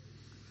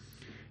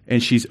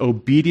 And she's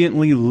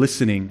obediently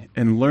listening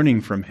and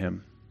learning from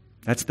him.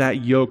 That's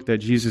that yoke that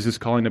Jesus is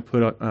calling to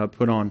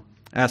put on,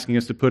 asking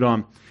us to put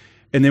on.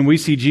 And then we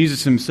see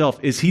Jesus himself.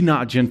 Is he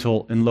not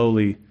gentle and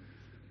lowly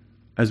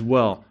as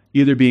well,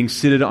 either being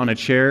seated on a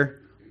chair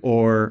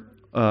or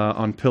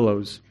on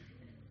pillows?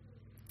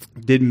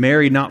 Did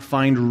Mary not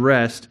find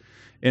rest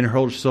in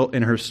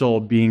her soul,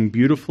 being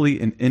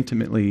beautifully and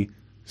intimately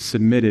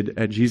submitted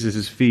at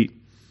Jesus' feet?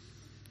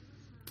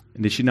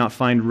 And did she not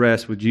find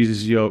rest with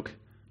Jesus' yoke?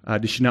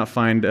 Did she not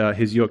find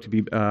his yoke to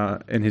be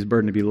and his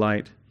burden to be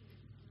light?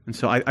 And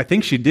so I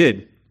think she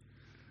did.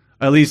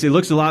 At least it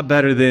looks a lot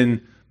better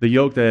than the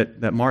yoke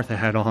that Martha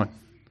had on.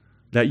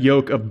 That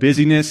yoke of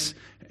busyness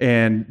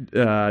and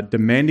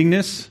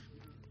demandingness.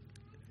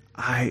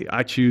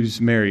 I choose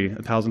Mary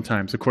 1,000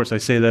 times. Of course, I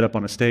say that up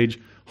on a stage.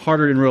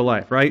 Harder in real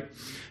life, right?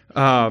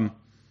 But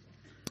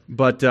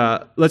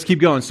let's keep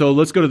going. So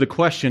let's go to the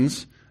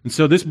questions. And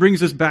so this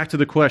brings us back to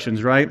the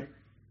questions, right?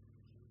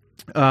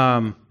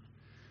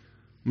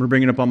 I'm going to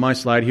bring it up on my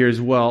slide here as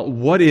well.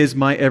 What is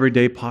my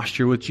everyday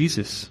posture with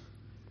Jesus?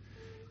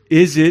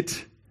 Is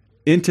it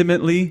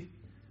intimately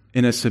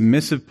in a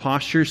submissive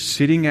posture,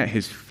 sitting at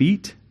his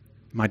feet?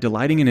 Am I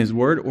delighting in his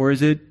word, or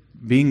is it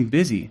being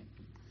busy?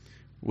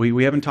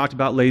 We haven't talked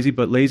about lazy,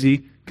 but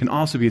lazy can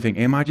also be a thing.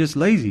 Am I just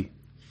lazy?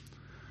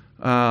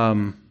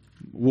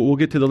 We'll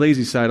get to the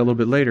lazy side a little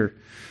bit later.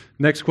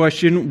 Next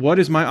question, what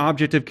is my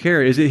object of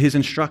care? Is it his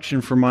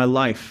instruction for my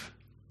life,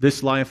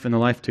 this life and the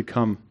life to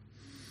come?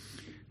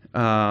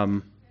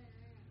 Do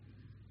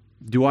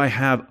I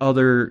have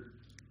other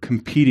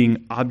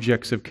competing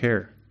objects of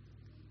care?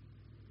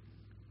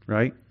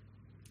 Right?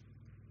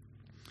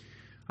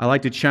 I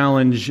like to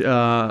challenge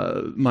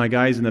my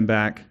guys in the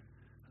back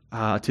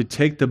to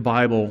take the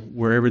Bible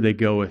wherever they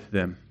go with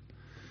them.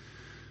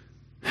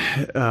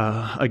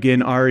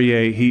 Again,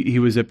 Aryeh, he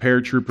was a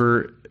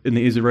paratrooper in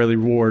the Israeli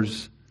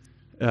wars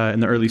in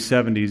the early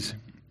 70s,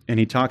 and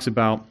he talks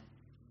about,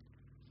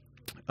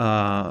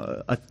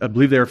 I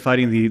believe they were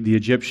fighting the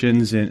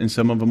Egyptians, and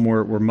some of them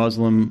were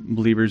Muslim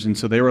believers, and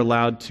so they were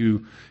allowed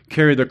to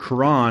carry the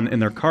Quran in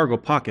their cargo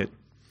pocket.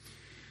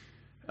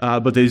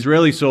 But the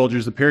Israeli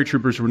soldiers, the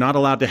paratroopers, were not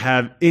allowed to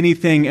have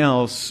anything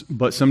else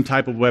but some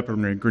type of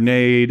weaponry,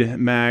 grenade,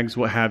 mags,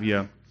 what have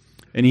you.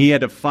 And he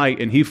had to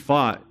fight, and he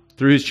fought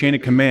through his chain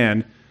of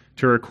command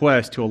to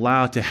request to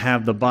allow to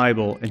have the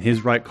Bible in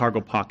his right cargo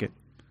pocket,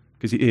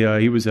 because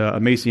he was a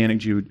Messianic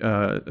Jew,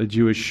 a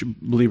Jewish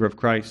believer of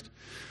Christ.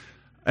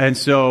 And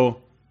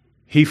so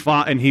he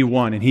fought and he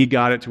won, and he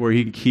got it to where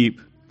he could keep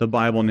the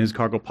Bible in his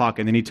cargo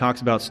pocket. And then he talks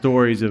about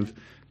stories of,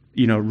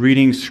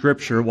 reading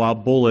Scripture while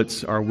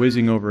bullets are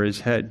whizzing over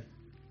his head.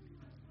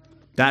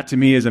 That to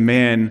me is a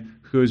man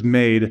who has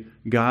made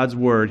God's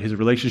Word, his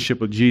relationship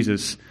with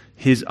Jesus,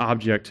 his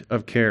object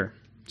of care.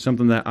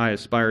 Something that I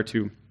aspire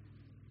to.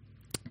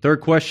 Third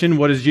question,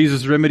 what is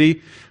Jesus'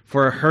 remedy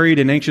for a hurried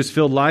and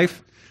anxious-filled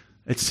life?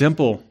 It's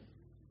simple.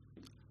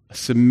 A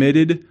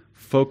submitted,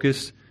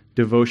 focused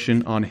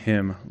devotion on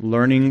Him,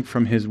 learning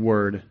from His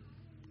Word,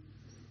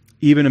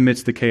 even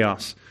amidst the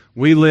chaos.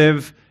 We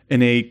live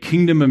in a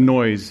kingdom of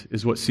noise,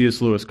 is what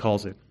C.S. Lewis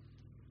calls it.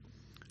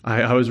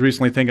 I was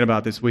recently thinking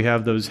about this. We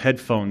have those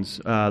headphones.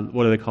 What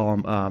do they call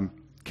them?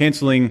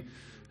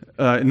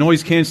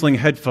 Noise-canceling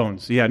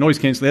headphones. Yeah,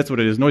 noise-canceling, that's what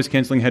it is,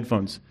 noise-canceling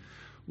headphones.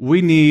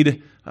 We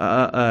need,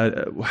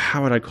 how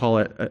would I call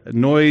it,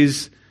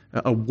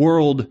 a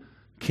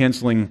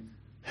world-canceling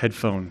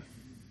headphone.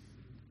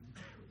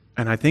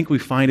 And I think we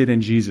find it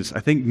in Jesus. I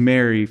think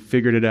Mary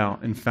figured it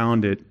out and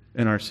found it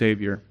in our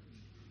Savior.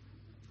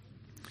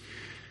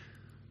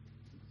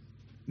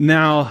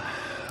 Now,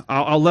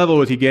 I'll level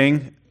with you,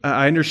 gang.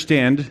 I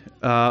understand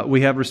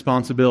we have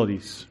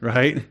responsibilities,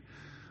 right?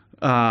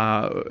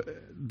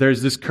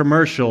 There's this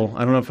commercial.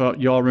 I don't know if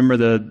you all remember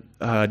the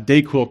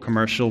Dayquil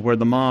commercial where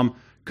the mom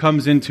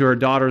comes into her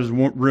daughter's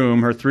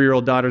room, her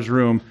 3-year-old daughter's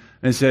room,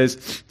 and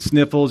says,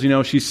 sniffles,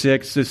 she's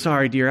sick, says,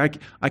 sorry, dear,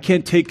 I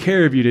can't take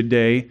care of you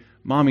today.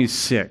 Mommy's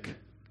sick.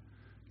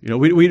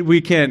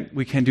 We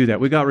can't do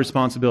that. We got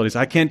responsibilities.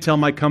 I can't tell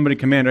my company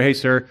commander, hey,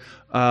 sir,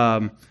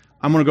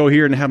 I'm going to go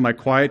here and have my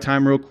quiet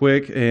time real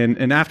quick,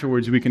 and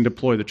afterwards we can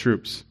deploy the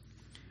troops.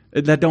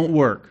 That don't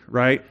work,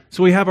 right?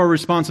 So we have our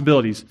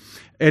responsibilities.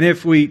 And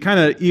if we kind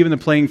of even the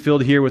playing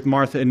field here with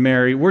Martha and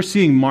Mary, we're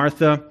seeing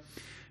Martha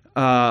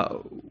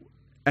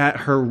at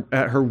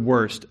her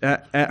worst,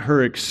 at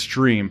her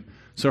extreme.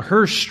 So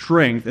her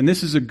strength, and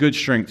this is a good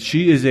strength,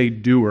 she is a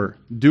doer.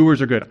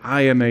 Doers are good.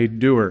 I am a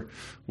doer.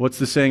 What's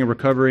the saying? A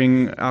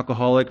recovering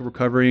alcoholic,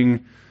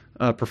 recovering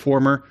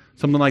performer,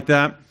 something like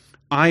that.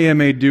 I am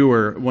a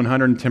doer,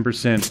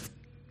 110%.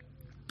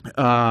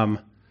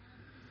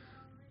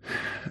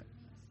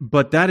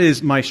 But that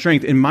is my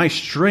strength, and my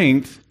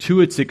strength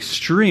to its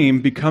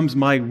extreme becomes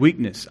my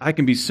weakness. I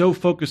can be so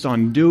focused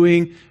on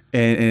doing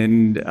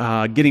and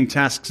getting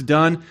tasks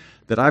done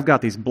that I've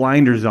got these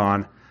blinders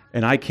on,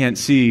 and I can't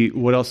see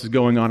what else is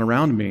going on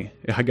around me.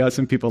 I got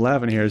some people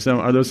laughing here.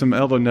 Are those some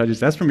elbow nudges?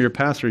 That's from your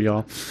pastor,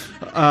 y'all.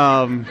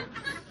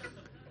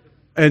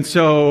 And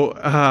so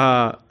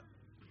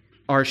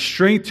our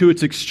strength to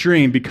its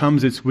extreme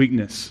becomes its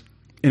weakness.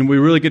 And we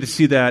really get to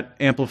see that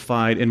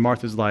amplified in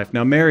Martha's life.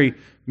 Now, Mary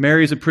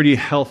is a pretty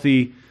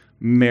healthy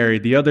Mary.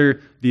 The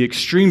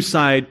extreme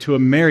side to a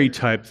Mary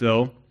type,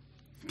 though,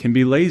 can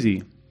be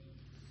lazy.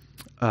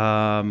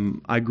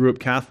 I grew up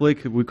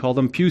Catholic. We call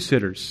them pew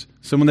sitters.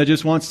 Someone that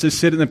just wants to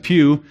sit in the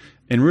pew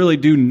and really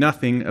do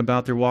nothing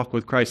about their walk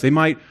with Christ. They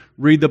might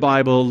read the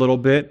Bible a little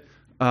bit.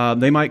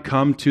 They might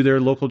come to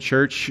their local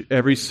church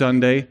every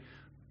Sunday,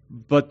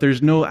 but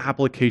there's no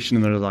application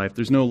in their life.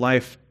 There's no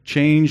life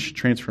change,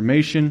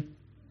 transformation.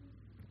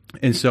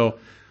 And so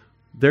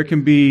there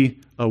can be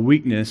a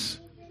weakness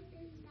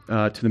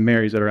to the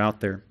Marys that are out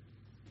there.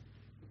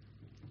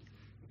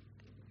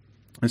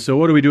 And so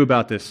what do we do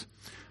about this?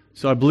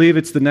 So I believe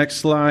it's the next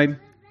slide.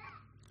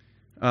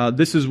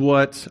 This is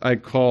what I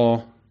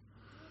call,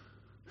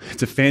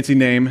 it's a fancy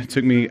name. It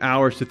took me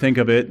hours to think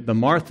of it. The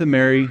Martha,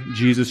 Mary,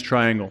 Jesus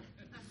triangle.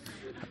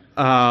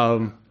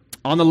 On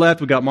the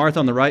left, we got Martha.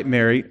 On the right,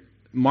 Mary.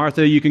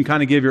 Martha, you can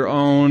kind of give your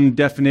own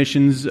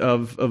definitions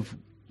of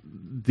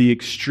the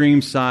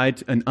extreme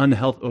side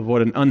of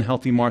what an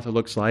unhealthy Martha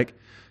looks like.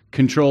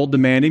 Controlled,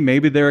 demanding.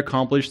 Maybe they're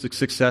accomplished,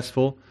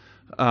 successful.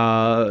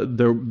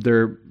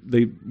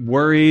 They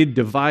worried,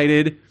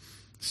 divided,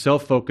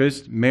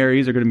 self-focused.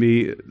 Marys are going to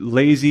be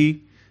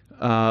lazy.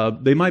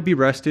 They might be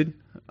rested,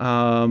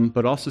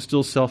 but also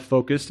still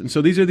self-focused. And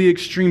so these are the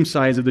extreme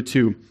sides of the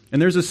two.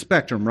 And there's a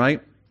spectrum,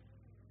 right?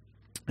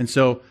 And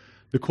so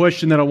the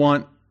question that I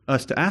want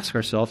us to ask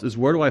ourselves is,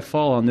 where do I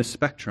fall on this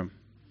spectrum?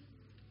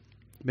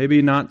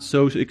 Maybe not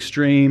so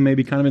extreme,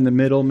 maybe kind of in the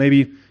middle.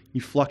 Maybe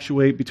you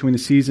fluctuate between the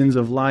seasons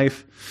of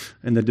life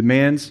and the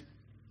demands.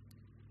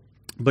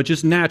 But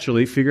just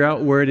naturally figure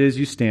out where it is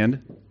you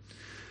stand.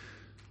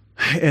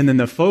 And then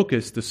the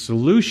focus, the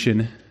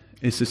solution,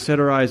 is to set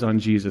our eyes on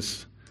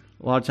Jesus.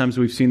 A lot of times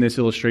we've seen this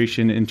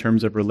illustration in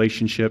terms of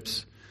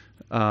relationships.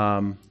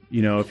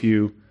 If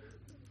you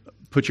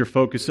put your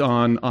focus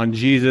on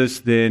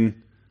Jesus,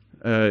 then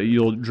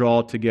you'll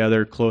draw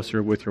together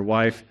closer with your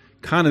wife.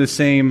 Kind of the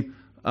same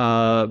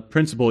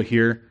principle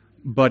here,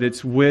 but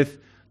it's with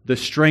the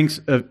strengths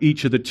of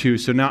each of the two.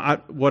 So now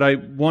what I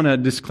want to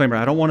disclaimer,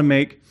 I don't want to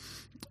make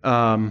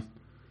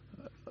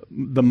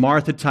the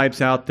Martha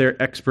types out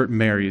there expert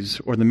Marys,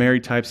 or the Mary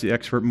types the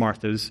expert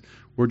Marthas.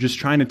 We're just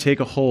trying to take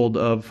a hold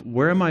of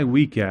where am I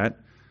weak at,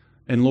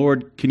 and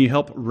Lord, can you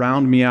help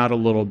round me out a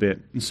little bit?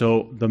 And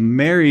so the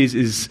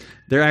Marys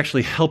they're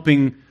actually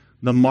helping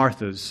the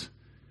Marthas,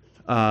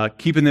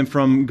 keeping them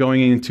from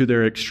going into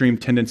their extreme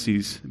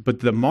tendencies. But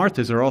the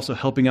Marthas are also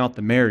helping out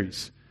the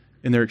Marys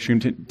in their extreme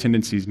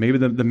tendencies. Maybe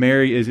the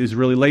Mary is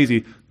really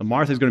lazy. The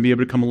Martha is going to be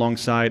able to come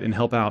alongside and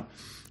help out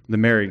the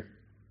Mary.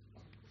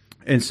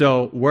 And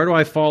so where do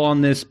I fall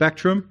on this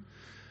spectrum?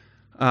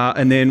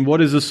 And then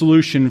what is the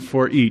solution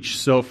for each?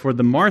 So for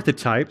the Martha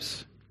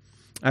types,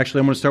 actually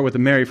I'm going to start with the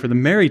Mary. For the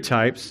Mary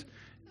types,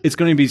 it's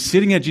going to be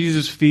sitting at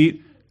Jesus'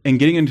 feet and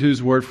getting into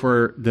His Word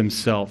for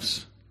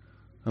themselves.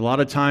 A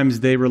lot of times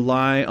they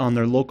rely on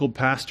their local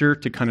pastor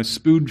to kind of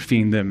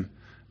spoon-feed them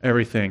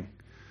everything.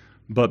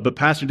 But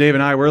Pastor Dave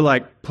and I, we're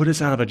like, put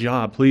us out of a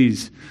job,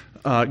 please.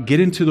 Get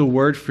into the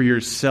Word for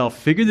yourself.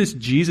 Figure this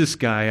Jesus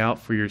guy out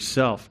for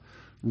yourself.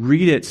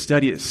 Read it,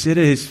 study it, sit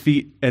at His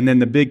feet. And then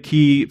the big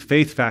key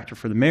faith factor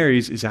for the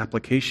Marys is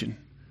application.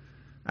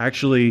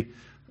 Actually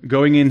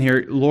going in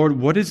here, Lord,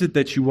 what is it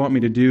that you want me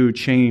to do,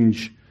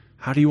 change?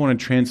 How do you want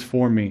to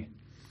transform me?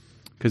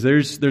 Because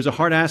there's a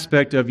hard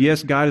aspect of,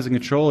 yes, God is in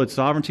control, it's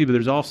sovereignty, but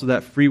there's also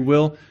that free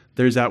will.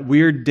 There's that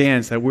weird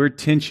dance, that weird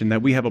tension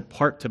that we have a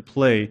part to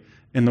play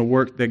in the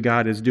work that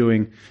God is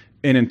doing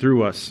in and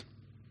through us.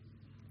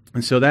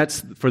 And so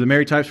that's for the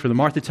Mary types. For the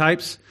Martha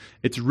types,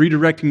 it's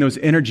redirecting those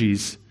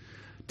energies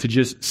to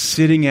just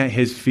sitting at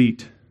His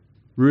feet,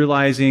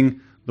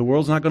 realizing the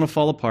world's not going to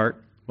fall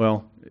apart.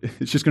 Well,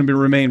 it's just going to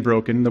remain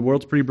broken. The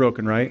world's pretty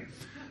broken, right?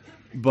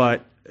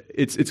 But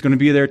it's going to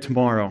be there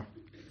tomorrow.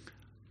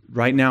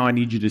 Right now, I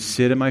need you to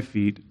sit at my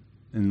feet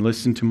and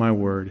listen to my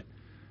word.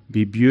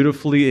 Be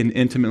beautifully and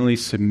intimately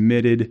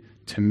submitted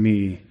to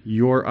me,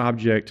 your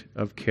object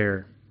of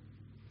care.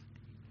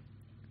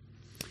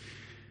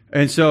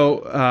 And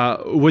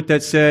so, with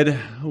that said,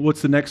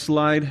 what's the next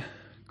slide,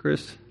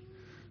 Chris?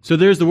 So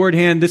there's the word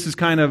hand. This is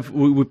kind of,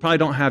 we probably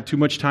don't have too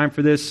much time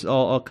for this.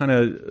 I'll kind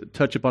of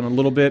touch upon it a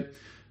little bit.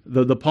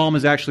 The palm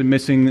is actually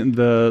missing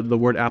the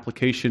word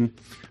application.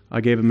 I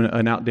gave him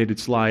an outdated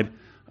slide.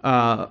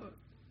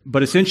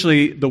 But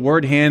essentially, the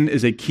word hand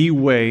is a key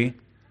way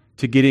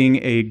to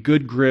getting a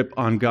good grip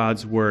on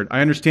God's word. I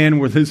understand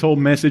where this whole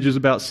message is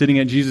about sitting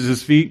at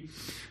Jesus' feet,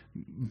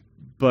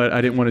 but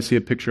I didn't want to see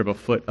a picture of a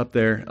foot up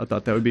there. I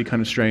thought that would be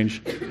kind of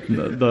strange.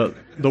 The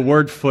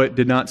word foot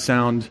did not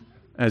sound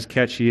as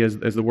catchy as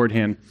the word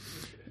hand,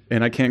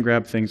 and I can't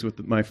grab things with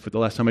my foot the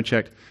last time I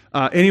checked.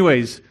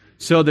 Anyways,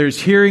 so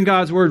there's hearing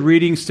God's word,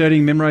 reading,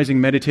 studying, memorizing,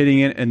 meditating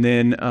it, and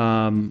then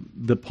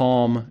the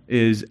palm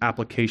is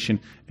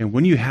application. And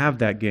when you have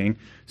that, gang,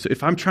 so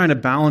if I'm trying to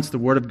balance the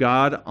word of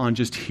God on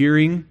just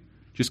hearing,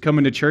 just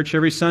coming to church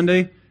every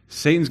Sunday,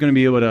 Satan's going to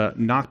be able to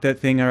knock that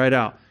thing right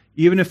out.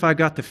 Even if I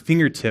got the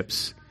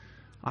fingertips,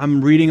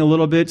 I'm reading a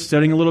little bit,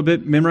 studying a little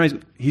bit,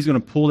 memorizing, he's going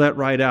to pull that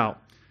right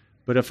out.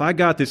 But if I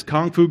got this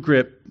kung fu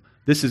grip,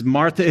 this is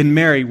Martha and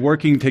Mary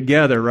working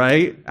together,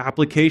 right?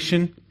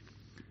 Application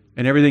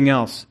and everything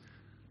else.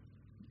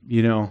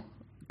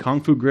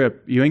 Kung fu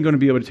grip, you ain't going to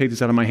be able to take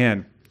this out of my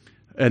hand.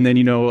 And then,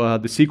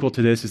 the sequel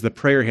to this is the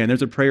prayer hand.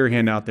 There's a prayer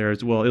hand out there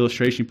as well.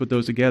 Illustration, put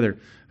those together.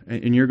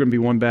 And you're going to be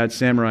one bad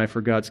samurai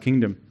for God's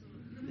kingdom.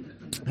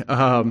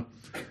 And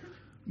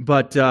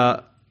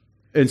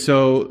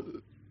so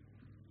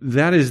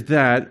that is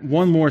that.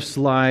 One more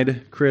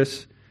slide,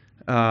 Chris.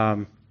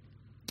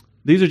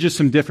 These are just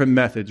some different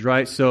methods,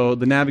 right? So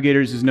the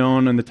Navigators is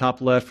known on the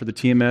top left for the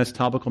TMS,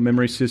 topical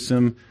memory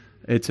system.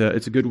 It's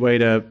a good way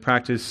to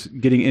practice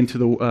getting into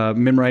the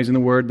memorizing the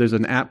Word. There's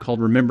an app called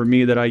Remember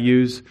Me that I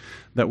use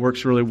that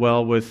works really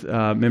well with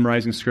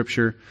memorizing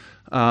Scripture.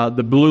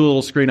 The blue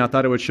little screen, I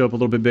thought it would show up a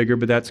little bit bigger,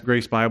 but that's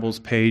Grace Bible's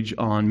page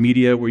on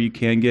media where you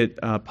can get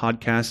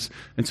podcasts.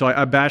 And so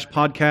I bash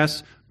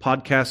podcasts.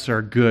 Podcasts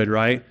are good,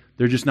 right?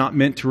 They're just not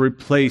meant to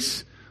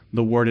replace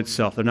the Word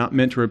itself. They're not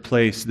meant to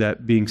replace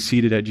that being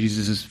seated at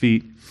Jesus'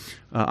 feet.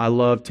 I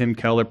love Tim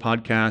Keller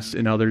podcasts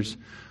and others.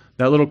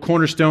 That little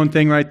cornerstone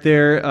thing right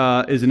there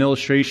is an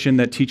illustration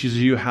that teaches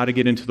you how to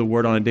get into the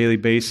Word on a daily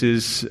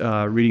basis,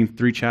 reading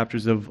 3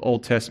 chapters of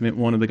Old Testament,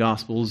 1 of the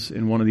Gospels,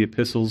 and 1 of the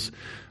Epistles.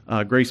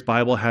 Grace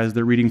Bible has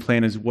their reading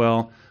plan as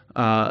well.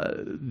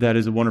 That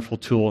is a wonderful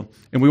tool.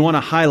 And we want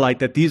to highlight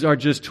that these are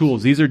just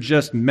tools. These are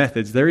just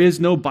methods. There is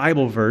no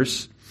Bible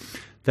verse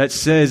that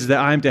says that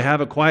I'm to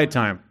have a quiet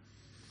time.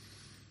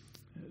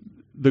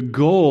 The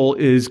goal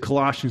is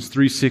Colossians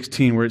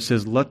 3:16, where it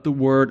says, "Let the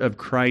word of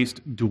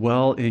Christ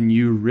dwell in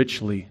you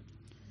richly."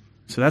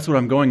 So that's what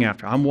I'm going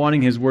after. I'm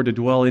wanting His word to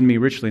dwell in me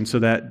richly. And so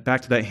that,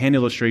 back to that hand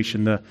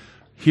illustration, the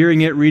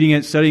hearing it, reading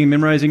it, studying,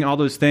 memorizing, all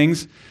those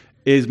things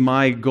is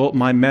my goal,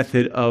 my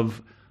method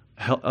of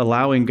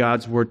allowing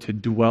God's word to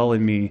dwell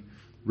in me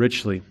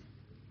richly.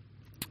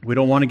 We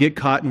don't want to get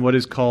caught in what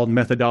is called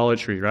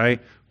methodolatry,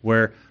 right?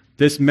 Where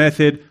this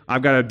method,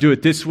 I've got to do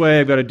it this way,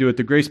 I've got to do it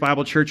the Grace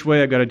Bible Church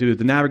way, I've got to do it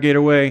the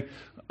Navigator way.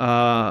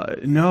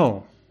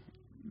 No.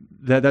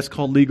 That's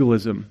called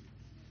legalism,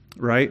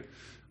 right?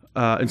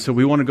 And so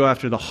we want to go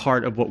after the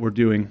heart of what we're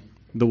doing,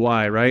 the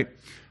why, right?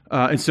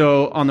 And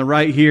so on the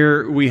right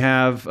here, we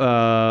have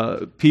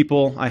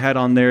people. I had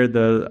on there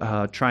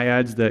the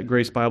triads that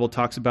Grace Bible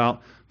talks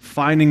about,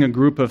 finding a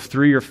group of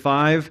 3 or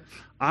 5.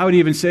 I would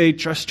even say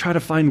just try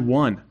to find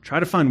one. Try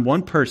to find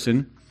one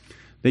person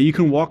that you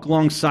can walk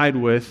alongside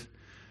with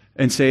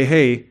and say,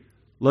 hey,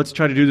 let's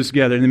try to do this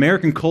together. In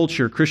American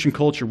culture, Christian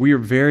culture, we are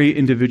very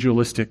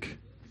individualistic.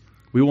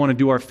 We want to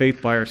do our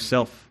faith by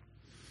ourselves.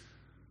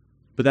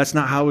 But that's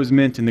not how it was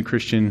meant in the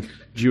Christian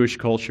Jewish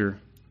culture.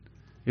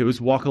 It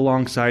was walk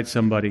alongside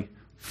somebody,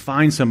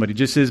 find somebody.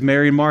 Just as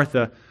Mary and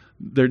Martha,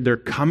 they're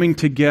coming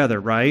together,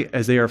 right,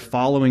 as they are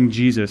following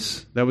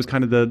Jesus. That was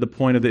kind of the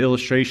point of the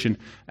illustration.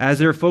 As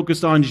they're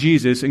focused on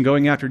Jesus and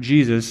going after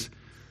Jesus,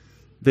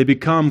 they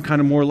become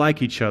kind of more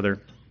like each other.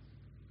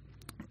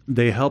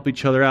 They help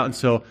each other out. And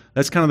so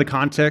that's kind of the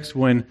context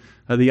when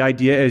the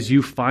idea is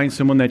you find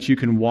someone that you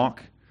can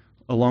walk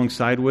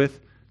alongside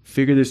with,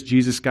 figure this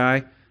Jesus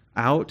guy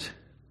out,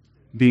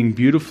 being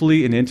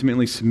beautifully and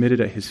intimately submitted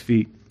at His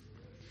feet.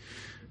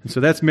 And so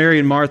that's Mary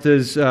and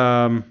Martha's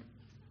and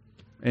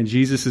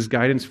Jesus'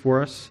 guidance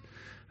for us.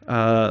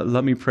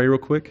 Let me pray real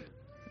quick,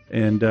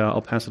 and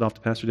I'll pass it off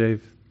to Pastor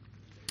Dave.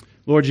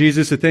 Lord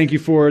Jesus, I thank You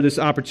for this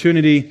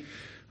opportunity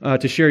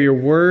to share Your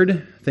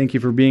word. Thank You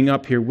for being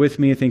up here with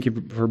me. Thank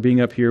You for being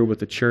up here with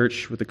the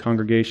church, with the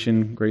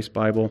congregation, Grace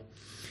Bible.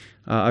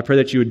 I pray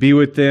that You would be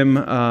with them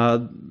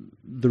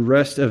the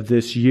rest of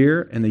this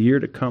year and the year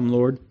to come,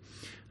 Lord.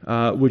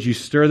 Would You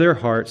stir their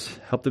hearts,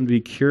 help them to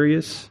be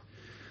curious,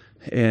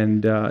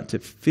 and to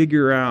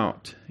figure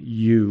out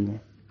You.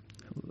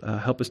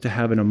 Help us to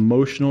have an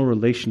emotional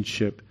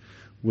relationship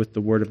with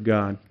the Word of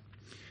God.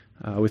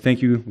 We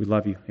thank You. We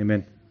love You.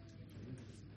 Amen.